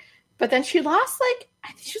right. But then she lost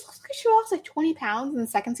she lost like 20 pounds in the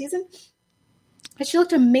second season, and she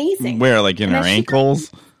looked amazing. Where, like in her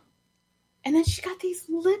ankles? And then she got these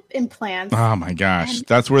lip implants. Oh my gosh.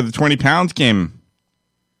 That's where the 20 pounds came.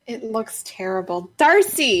 It looks terrible.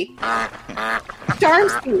 Darcy,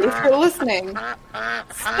 if you're listening,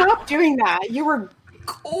 stop doing that. You were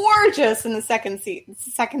gorgeous in the second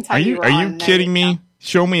time. Are you kidding me?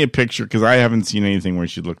 Show me a picture, because I haven't seen anything where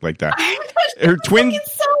she looked like that. Her twin.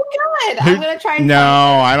 It's so good. I'm gonna try. No,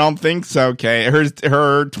 I don't think so. Okay,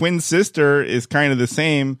 her twin sister is kind of the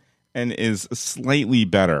same and is slightly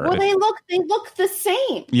better. Well, they look the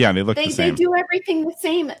same. Yeah, they look the same. They do everything the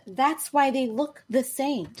same. That's why they look the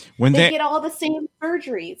same. When they get all the same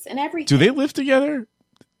surgeries and everything. Do they live together?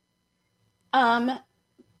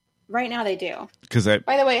 Right now they do.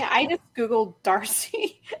 By the way, I just Googled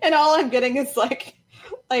Darcy, and all I'm getting is like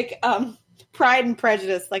Pride and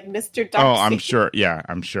Prejudice, like Mr. Darcy. Oh, I'm sure. Yeah,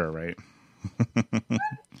 I'm sure. Right.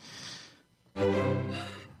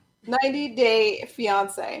 90 Day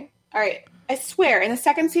Fiance. All right. I swear, in the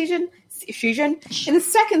second season, she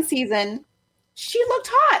looked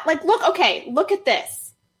hot. Like, look at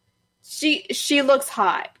this. She looks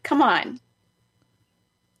hot. Come on.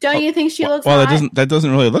 Don't you think she looks hot? Well, that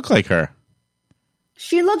doesn't really look like her.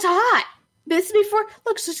 She looks hot. This is before.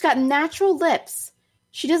 Look, she's got natural lips.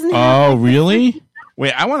 She doesn't have. Oh, really?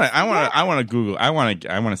 Wait, I want to Google. I want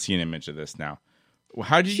to see an image of this now.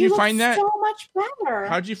 How did you find that? So much better.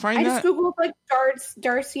 How'd you find that? I just Googled like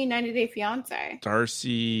Darcy 90 Day Fiance.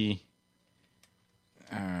 Darcy.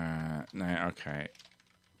 Okay.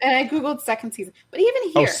 And I Googled second season, but even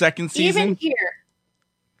here. Oh, second season.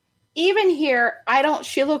 Even here,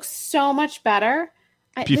 she looks so much better.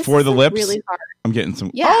 Before the lips? Really hard. I'm getting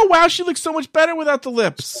some. Yeah. Oh, wow. She looks so much better without the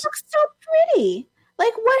lips. She looks so pretty.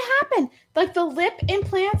 Like, what happened? Like, the lip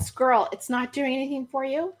implants, girl, it's not doing anything for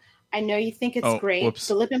you. I know you think it's great. Whoops.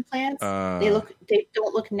 The lip implants, they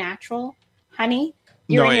don't look natural. Honey,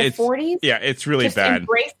 you're in your 40s. Yeah, it's really Just bad.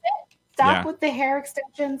 Embrace it. Stop with the hair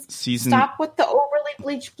extensions. Season. Stop with the overly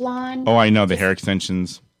bleached blonde. Oh, I know the hair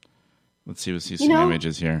extensions. Let's see some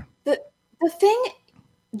images here. The thing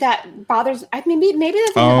that bothers, I mean, maybe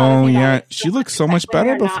the thing. Oh yeah, she looks so much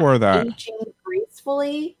better before that. Aging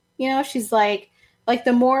gracefully, she's like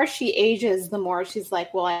the more she ages, the more she's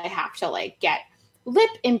like, well, I have to like get lip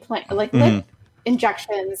lip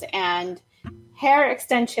injections and hair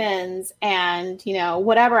extensions and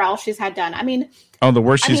whatever else she's had done. I mean, the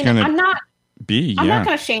worst she's gonna be. I'm not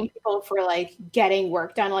gonna shame people for like getting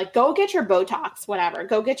work done. Like, go get your Botox, whatever.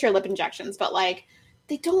 Go get your lip injections, but like,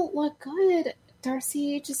 they don't look good,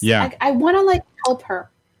 Darcy. Just I want to like help her.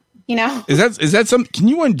 Is that some? Can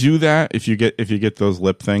you undo that if you get those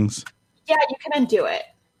lip things? Yeah, you can undo it.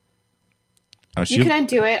 Oh, you can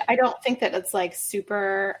undo it. I don't think that it's like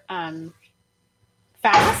super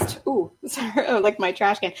fast. Ooh, sorry, like my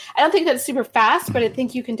trash can. I don't think that it's super fast, but I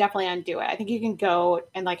think you can definitely undo it. I think you can go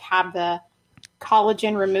and like have the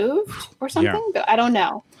collagen removed or something, but I don't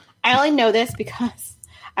know. I only know this because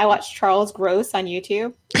I watched Charles Gross on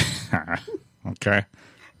YouTube. Okay.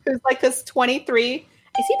 Who's like this 23.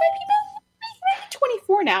 Is he maybe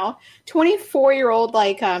 24 now? 24-year-old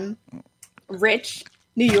like rich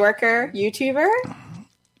New Yorker YouTuber,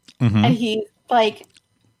 and he's like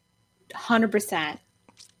 100%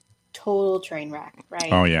 total train wreck,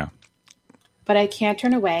 right? Oh yeah. But I can't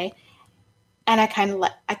turn away, and I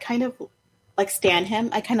kind of like stand him.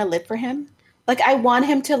 I kind of live for him. Like, I want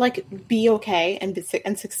him to like be okay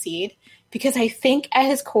and succeed, because I think at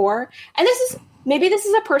his core, and this is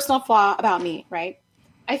a personal flaw about me, right?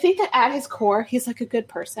 I think that at his core, he's like a good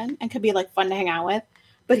person and could be like fun to hang out with,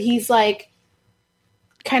 but he's like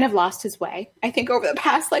kind of lost his way, I think, over the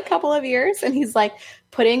past like couple of years. And he's like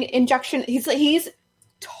putting injection. He's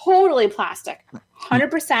totally plastic,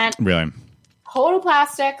 100%. Really? Total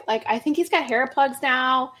plastic. Like, I think he's got hair plugs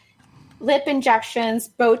now, lip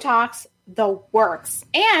injections, Botox, the works.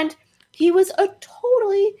 And he was a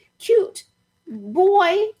totally cute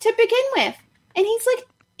boy to begin with. And he's like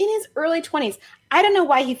in his early 20s. I don't know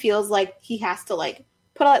why he feels like he has to like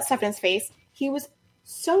put all that stuff in his face. He was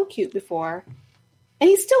so cute before. And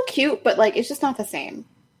he's still cute, but like, it's just not the same.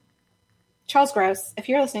 Charles Gross, if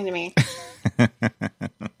you're listening to me,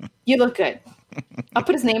 you look good. I'll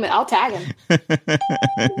put his name in. I'll tag him.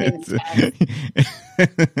 This is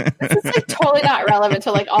like totally not relevant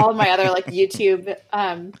to like all of my other like YouTube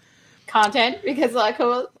content, because like,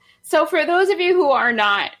 so for those of you who are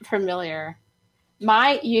not familiar,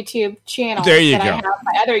 my YouTube channel I have,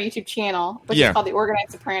 my other YouTube channel, which is called The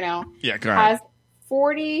Organized Soprano, has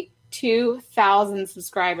 42,000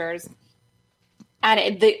 subscribers.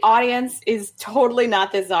 And the audience is totally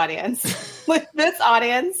not this audience. Like, this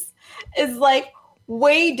audience is like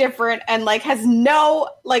way different and like has no,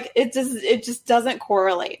 like, it just doesn't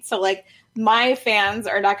correlate. So like, my fans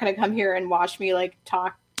are not going to come here and watch me like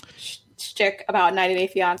talk shtick about 90 Day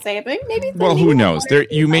Fiancé, but maybe. Well, who knows?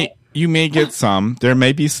 You may get some. There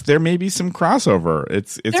may be some crossover.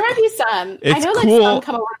 There might be some. I know cool. Like some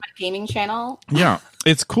come over to my gaming channel. Yeah,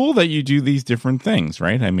 it's cool that you do these different things,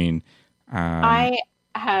 right? I mean, I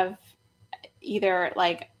have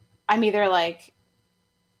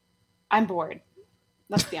I'm bored.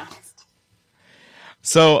 Let's be honest.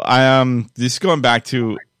 So just going back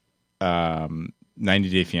to 90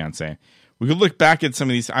 Day Fiancé. We could look back at some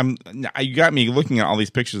of these. You got me looking at all these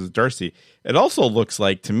pictures of Darcy. It also looks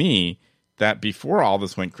like to me that before all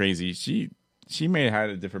this went crazy, she may have had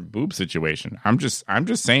a different boob situation. I'm just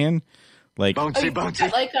saying, like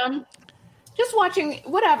bouncy. Like just watching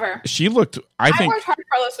whatever. She looked. I think worked hard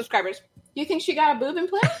for all those subscribers. You think she got a boob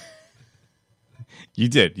implant? You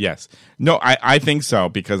did, yes. No, I think so,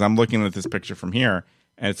 because I'm looking at this picture from here,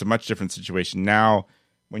 and it's a much different situation now.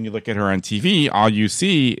 When you look at her on TV, all you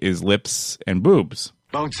see is lips and boobs.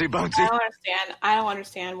 Bouncy. I don't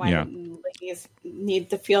understand why ladies need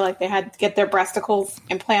to feel like they had to get their breasticles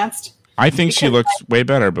implanted. I think she looks way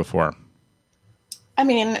better before. I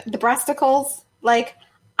mean, the breasticles, like,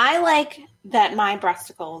 I like that my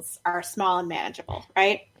breasticles are small and manageable,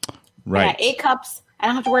 right? Right. I got 8 cups. I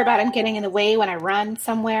don't have to worry about them getting in the way when I run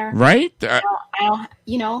somewhere. Right. I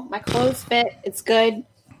don't, my clothes fit. It's good.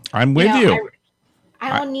 I'm with you.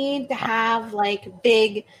 I don't need to have like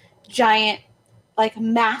big, giant, like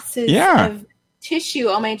masses of tissue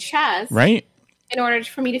on my chest. Right. In order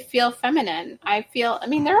for me to feel feminine.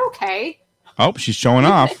 They're okay. Oh, she's showing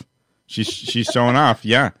off. She's showing off.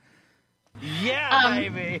 Yeah.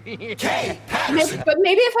 baby. But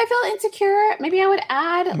maybe if I felt insecure, maybe I would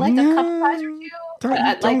add like a cup size or two.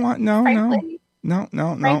 Frankly, I would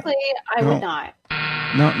not.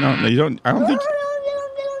 No. You don't.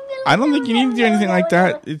 I don't think you need to do anything like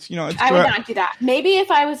that. I would not do that. Maybe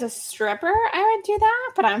if I was a stripper, I would do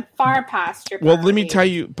that. But I'm far past stripper. Well, let me tell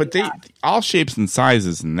you. But all shapes and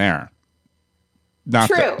sizes in there. Not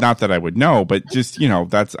that I would know, but just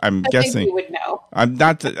that's I'm guessing. Think you would know. I'm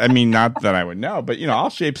not. Not that I would know, but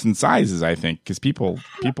all shapes and sizes. I think because people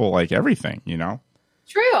like everything.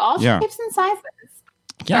 True, all shapes and sizes.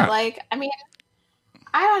 Yeah. But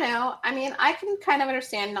I don't know. I can kind of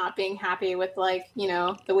understand not being happy with the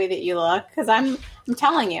way that you look because I'm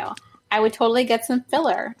telling you, I would totally get some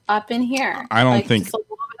filler up in here. I don't think just a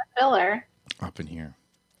little bit of filler up in here.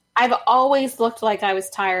 I've always looked like I was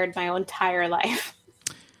tired my entire life.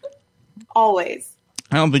 Always.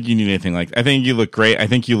 I don't think you need anything like that. I think you look great. I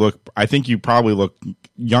think you probably look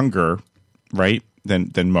younger, right?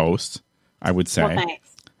 Than most, I would say. Well,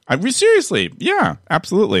 thanks. Seriously. Yeah,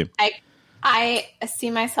 absolutely. I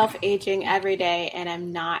see myself aging every day and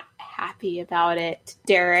I'm not happy about it,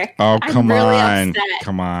 Derek. Oh, I'm really upset.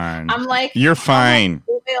 Come on. I'm like, you're fine.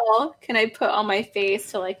 How much oil can I put on my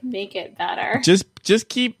face to make it better? Just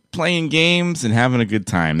keep playing games and having a good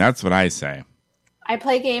time. That's what I say. I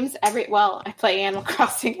play games I play Animal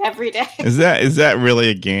Crossing every day. Is that really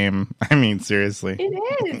a game? Seriously. It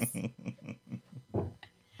is.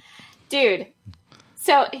 Dude.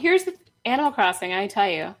 So here's the Animal Crossing, I tell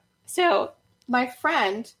you. So my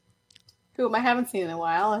friend, whom I haven't seen in a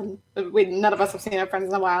while, and none of us have seen our friends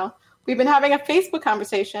in a while, we've been having a Facebook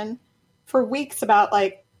conversation for weeks about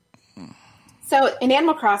so in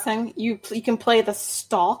Animal Crossing, you can play the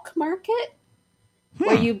stalk market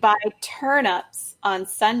where you buy turnips on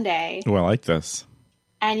Sunday. Oh, I like this.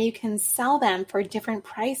 And you can sell them for different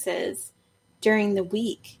prices during the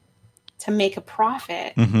week to make a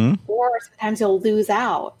profit. Mm-hmm. Or sometimes you'll lose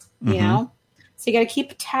out, you know? So you got to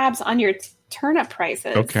keep tabs on your turnip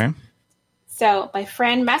prices. Okay. So my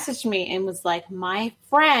friend messaged me and was like,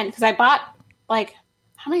 because I bought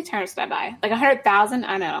how many turnips did I buy? 100,000?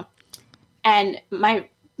 I don't know. And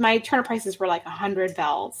my turnip prices were 100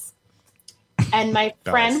 bells. And my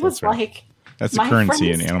friend was like, that's the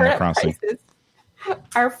currency in Animal Crossing.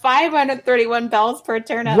 Are 531 bells per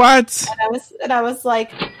turnip. What? And I was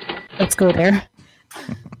like, let's go there.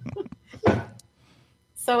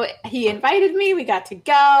 So he invited me. We got to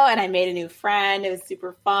go, and I made a new friend. It was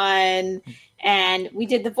super fun, and we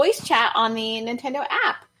did the voice chat on the Nintendo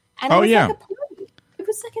app. And it was like a party. It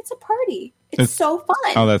was like it's a party. It's so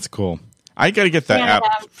fun. Oh, that's cool. I got to get that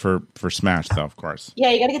app for Smash, though. Of course.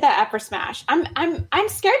 Yeah, you got to get that app for Smash. I'm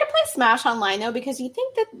scared to play Smash online though because you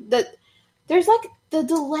think that there's the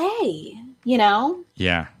delay,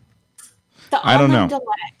 Yeah. I don't know. Delay.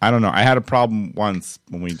 I don't know. I had a problem once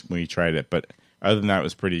when we tried it, but other than that, it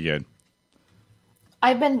was pretty good.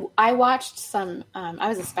 I watched some. I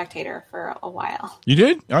was a spectator for a while. You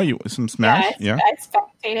did? Oh, you some Smash? Yeah, I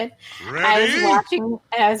spectated. Ready? I was watching.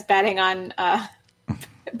 And I was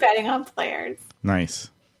betting on players. Nice.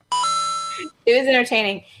 It was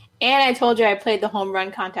entertaining, and I told you I played the home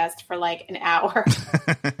run contest for an hour.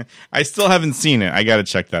 I still haven't seen it. I got to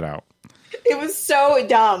check that out. It was so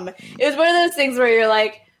dumb. It was one of those things where you're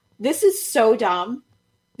like, "This is so dumb."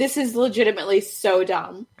 This is legitimately so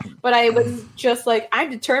dumb. But I was just I'm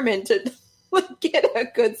determined to get a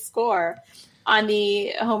good score on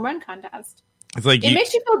the home run contest. It's it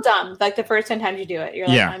makes you feel dumb the first 10 times you do it. You're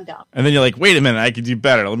like, I'm dumb. And then you're like, wait a minute, I could do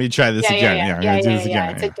better. Let me try this again. I'm going to do this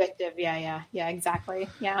again. It's addictive. Yeah, exactly.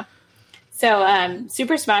 Yeah. So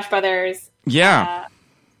Super Smash Brothers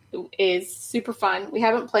is super fun. We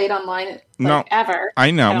haven't played online ever. I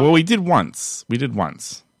know. Well, we did once.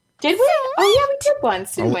 Did we? Oh, yeah, we did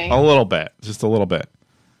once, didn't we? A little bit. Just a little bit.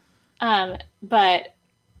 But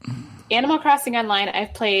Animal Crossing Online,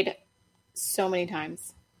 I've played so many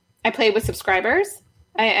times. I played with subscribers.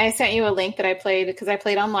 I sent you a link that I played because I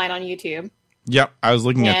played online on YouTube. Yep, I was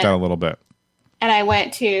looking at that a little bit. And I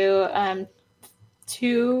went to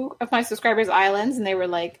 2 of my subscribers' islands, and they were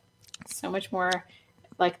so much more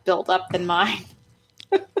built up than mine.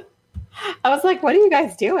 I was like, what are you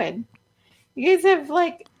guys doing? You guys have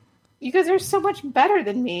you guys are so much better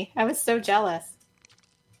than me. I was so jealous.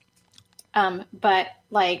 But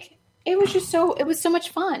it was so much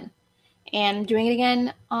fun. And I'm doing it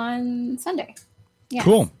again on Sunday. Yes.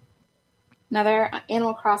 Cool. Another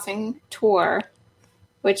Animal Crossing tour,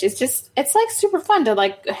 which is it's super fun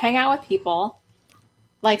to hang out with people,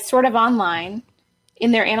 sort of online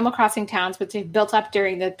in their Animal Crossing towns, which they've built up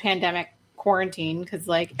during the pandemic quarantine. Cause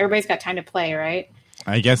everybody's got time to play, right?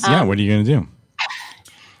 I guess, yeah. What are you going to do?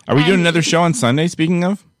 Are we doing another show on Sunday, speaking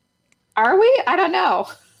of? Are we? I don't know.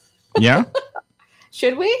 Yeah?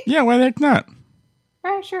 Should we? Yeah, why the heck not?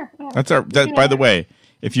 All right, sure. Whatever. That's our. By the way,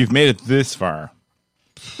 if you've made it this far,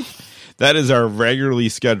 that is our regularly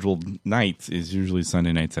scheduled nights. Is usually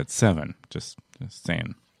Sunday nights at 7. Just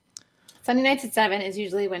saying. Sunday nights at 7 is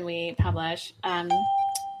usually when we publish.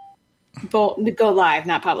 Go live,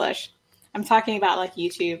 not publish. I'm talking about like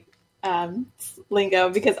YouTube lingo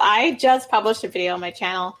because I just published a video on my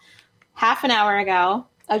channel half an hour ago,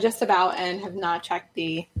 just about, and have not checked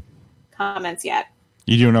the comments yet.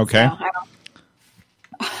 You doing okay?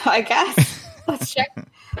 So I guess. Let's check.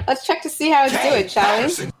 Let's check to see how it's doing, shall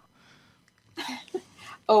we?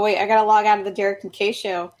 Oh wait, I gotta log out of the Derek and Kay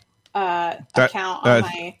Show account on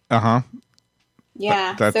my.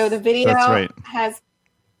 Yeah. So the video has.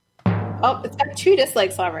 Oh, it's got 2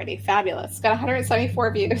 dislikes already. Fabulous. It's got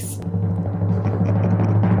 174 views.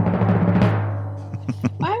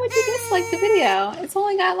 Why would you dislike the video? It's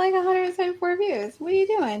only got like 174 views. What are you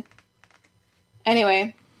doing?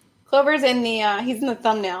 Anyway, Clover's in the he's in the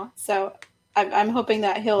thumbnail, so I'm hoping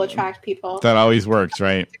that he'll attract people. That always works,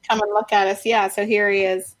 right? To come and look at us. Yeah, so here he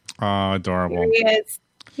is. Oh, adorable. Here he is.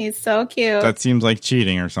 He's so cute. That seems like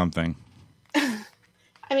cheating or something.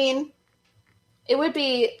 I mean, it would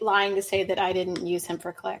be lying to say that I didn't use him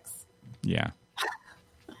for clicks. Yeah.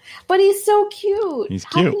 But he's so cute. He's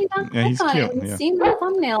How cute. can you not Yeah, click he's on cute. it? You've Yeah. seen the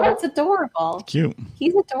thumbnail. It's adorable. Cute.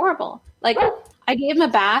 He's adorable. Like, I gave him a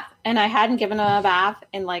bath, and I hadn't given him a bath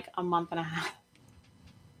in like a month and a half.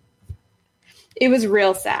 It was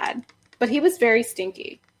real sad. But he was very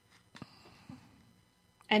stinky.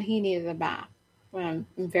 And he needed a bath. I'm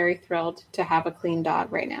very thrilled to have a clean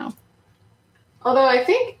dog right now. Although I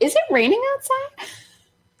think, is it raining outside?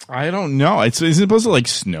 I don't know. Is it supposed to like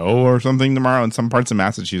snow or something tomorrow in some parts of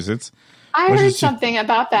Massachusetts? I heard something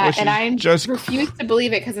about that, and I just refuse to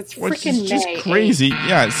believe it because it's freaking just May. crazy.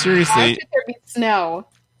 Yeah, seriously. Why should there be snow?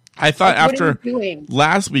 I thought Like, what are after you doing?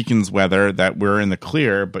 last weekend's weather that we're in the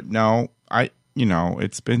clear, but no,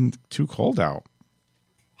 it's been too cold out.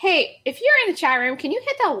 Hey, if you're in the chat room, can you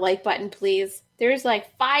hit that like button, please? There's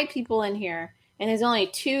like 5 people in here, and there's only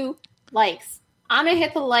 2 likes. I'm going to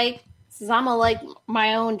hit the like, since I'm going to like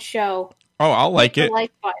my own show. Oh, I'll like Hit it. the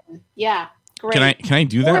like button. Yeah, great. Can I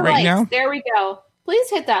do that 4 right likes. now? There we go. Please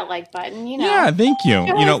hit that like button. You know. Yeah, thank you.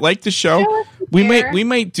 Like the show. We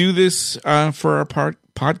might do this for a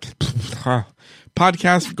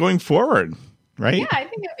podcast going forward, right? Yeah, I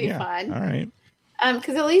think it'd be fun. All right.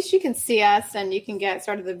 Because at least you can see us and you can get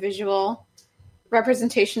sort of the visual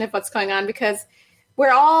representation of what's going on, because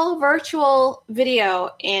we're all virtual video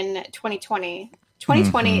in 2020.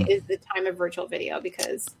 2020 is the time of virtual video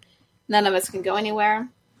because none of us can go anywhere.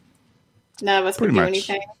 None of us can do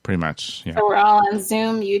anything. Pretty much, yeah. So we're all on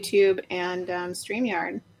Zoom, YouTube, and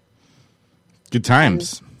StreamYard. Good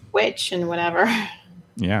times. And Twitch and whatever.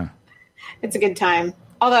 Yeah. It's a good time.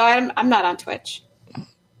 Although I'm not on Twitch.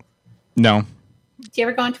 No. Do you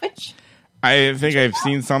ever go on Twitch? I think I've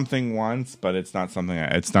seen something once, but it's not something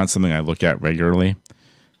I look at regularly.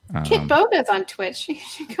 Kit Boga's on Twitch. You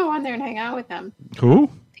should go on there and hang out with him. Who?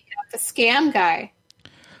 The scam guy.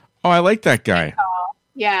 Oh, I like that guy.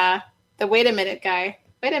 Yeah. The wait a minute guy.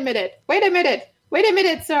 Wait a minute. Wait a minute. Wait a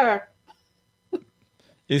minute, sir.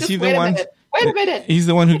 Is Just he the wait a one? minute. Wait a minute. He's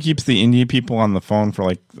the one who keeps the Indian people on the phone for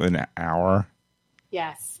like an hour.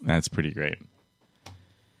 Yes. That's pretty great.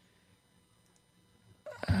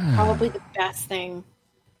 Probably the best thing.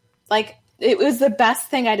 Like, it was the best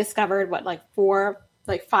thing I discovered,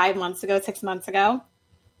 5 months ago, 6 months ago?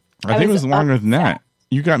 I think it was longer than that.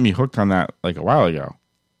 You got me hooked on that like a while ago.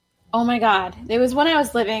 Oh my God. It was when I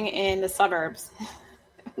was living in the suburbs,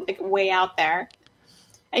 like way out there.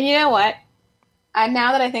 And you know what?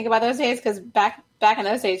 Now that I think about those days, because back in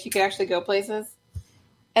those days, you could actually go places.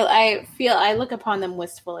 I look upon them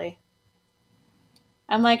wistfully.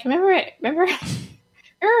 I'm like, remember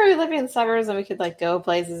we lived in the suburbs and we could like go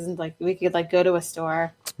places and like we could like go to a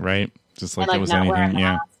store. Right. Just like and, it was not wear a anything.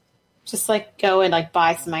 Yeah. mask. Just like go and like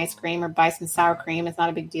buy some ice cream or buy some sour cream. It's not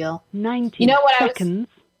a big deal. 90 You know what seconds.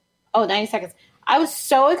 90 seconds. I was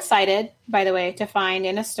so excited, by the way, to find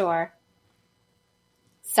in a store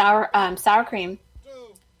sour cream,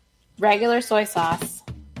 regular soy sauce,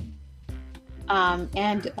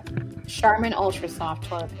 and Charmin Ultra Soft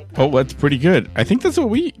toilet paper. Oh, that's pretty good. I think that's what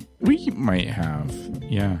we might have.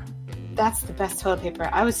 Yeah. That's the best toilet paper.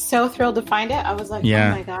 I was so thrilled to find it. I was like,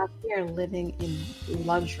 Yeah. oh my God, we are living in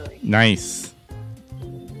luxury. Nice.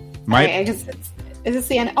 Is this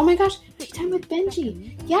the end? Oh my gosh. Tea Time with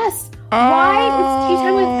Benji. Yes. Why was Tea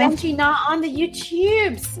Time with Benji not on the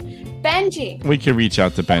YouTubes? Benji. We could reach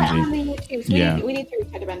out to Benji. On the YouTubes. Yeah. We need to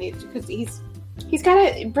reach out to Benji because he's got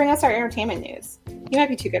to bring us our entertainment news. He might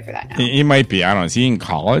be too good for that now. He might be. I don't know. Is he in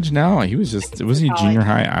college now? He was just. Was he junior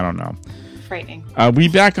high? I don't know. Frightening. We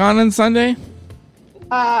back on Sunday?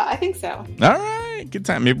 I think so. All right. Good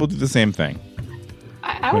time. Maybe we'll do the same thing.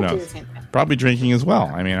 I would do the same thing. Probably drinking as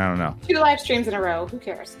well. I mean, I don't know. 2 live streams in a row. Who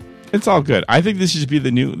cares? It's all good. I think this should be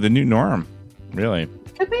the new norm. Really.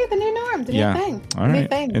 Could be the new norm. The new thing. All right. New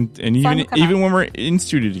thing. And even when we're in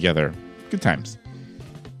studio together, good times.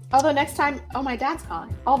 Although next time, my dad's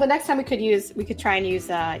calling. Although next time we could try and use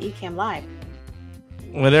Ecamm Live.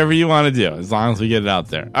 Whatever you want to do, as long as we get it out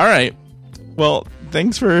there. All right. Well,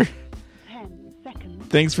 thanks for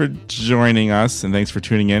joining us, and thanks for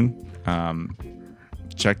tuning in.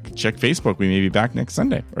 Check Facebook. We may be back next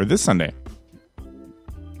Sunday or this Sunday.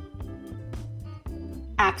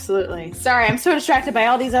 Absolutely. Sorry, I'm so distracted by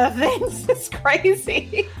all these other things. It's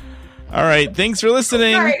crazy. All right. Thanks for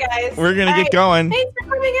listening. Sorry, guys. We're going to get going. Thanks for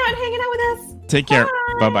coming out and hanging out with us. Take care.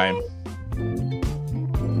 Bye-bye.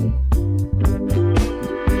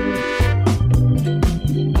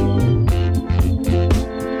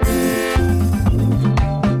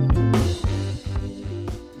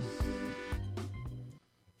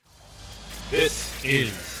 This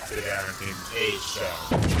is the TD&KS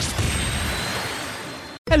Show.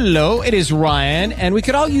 Hello, it is Ryan, and we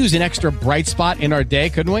could all use an extra bright spot in our day,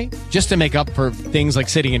 couldn't we? Just to make up for things like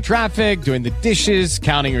sitting in traffic, doing the dishes,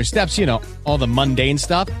 counting your steps, all the mundane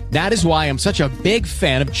stuff. That is why I'm such a big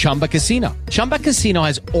fan of Chumba Casino. Chumba Casino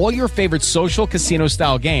has all your favorite social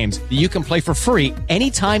casino-style games that you can play for free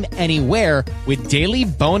anytime, anywhere with daily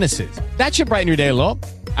bonuses. That should brighten your day a little.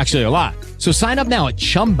 Actually, a lot. So sign up now at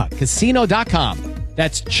ChumbaCasino.com.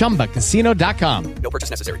 That's ChumbaCasino.com. No purchase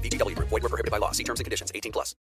necessary. VGW Group. Void where prohibited by law. See terms and conditions. 18+.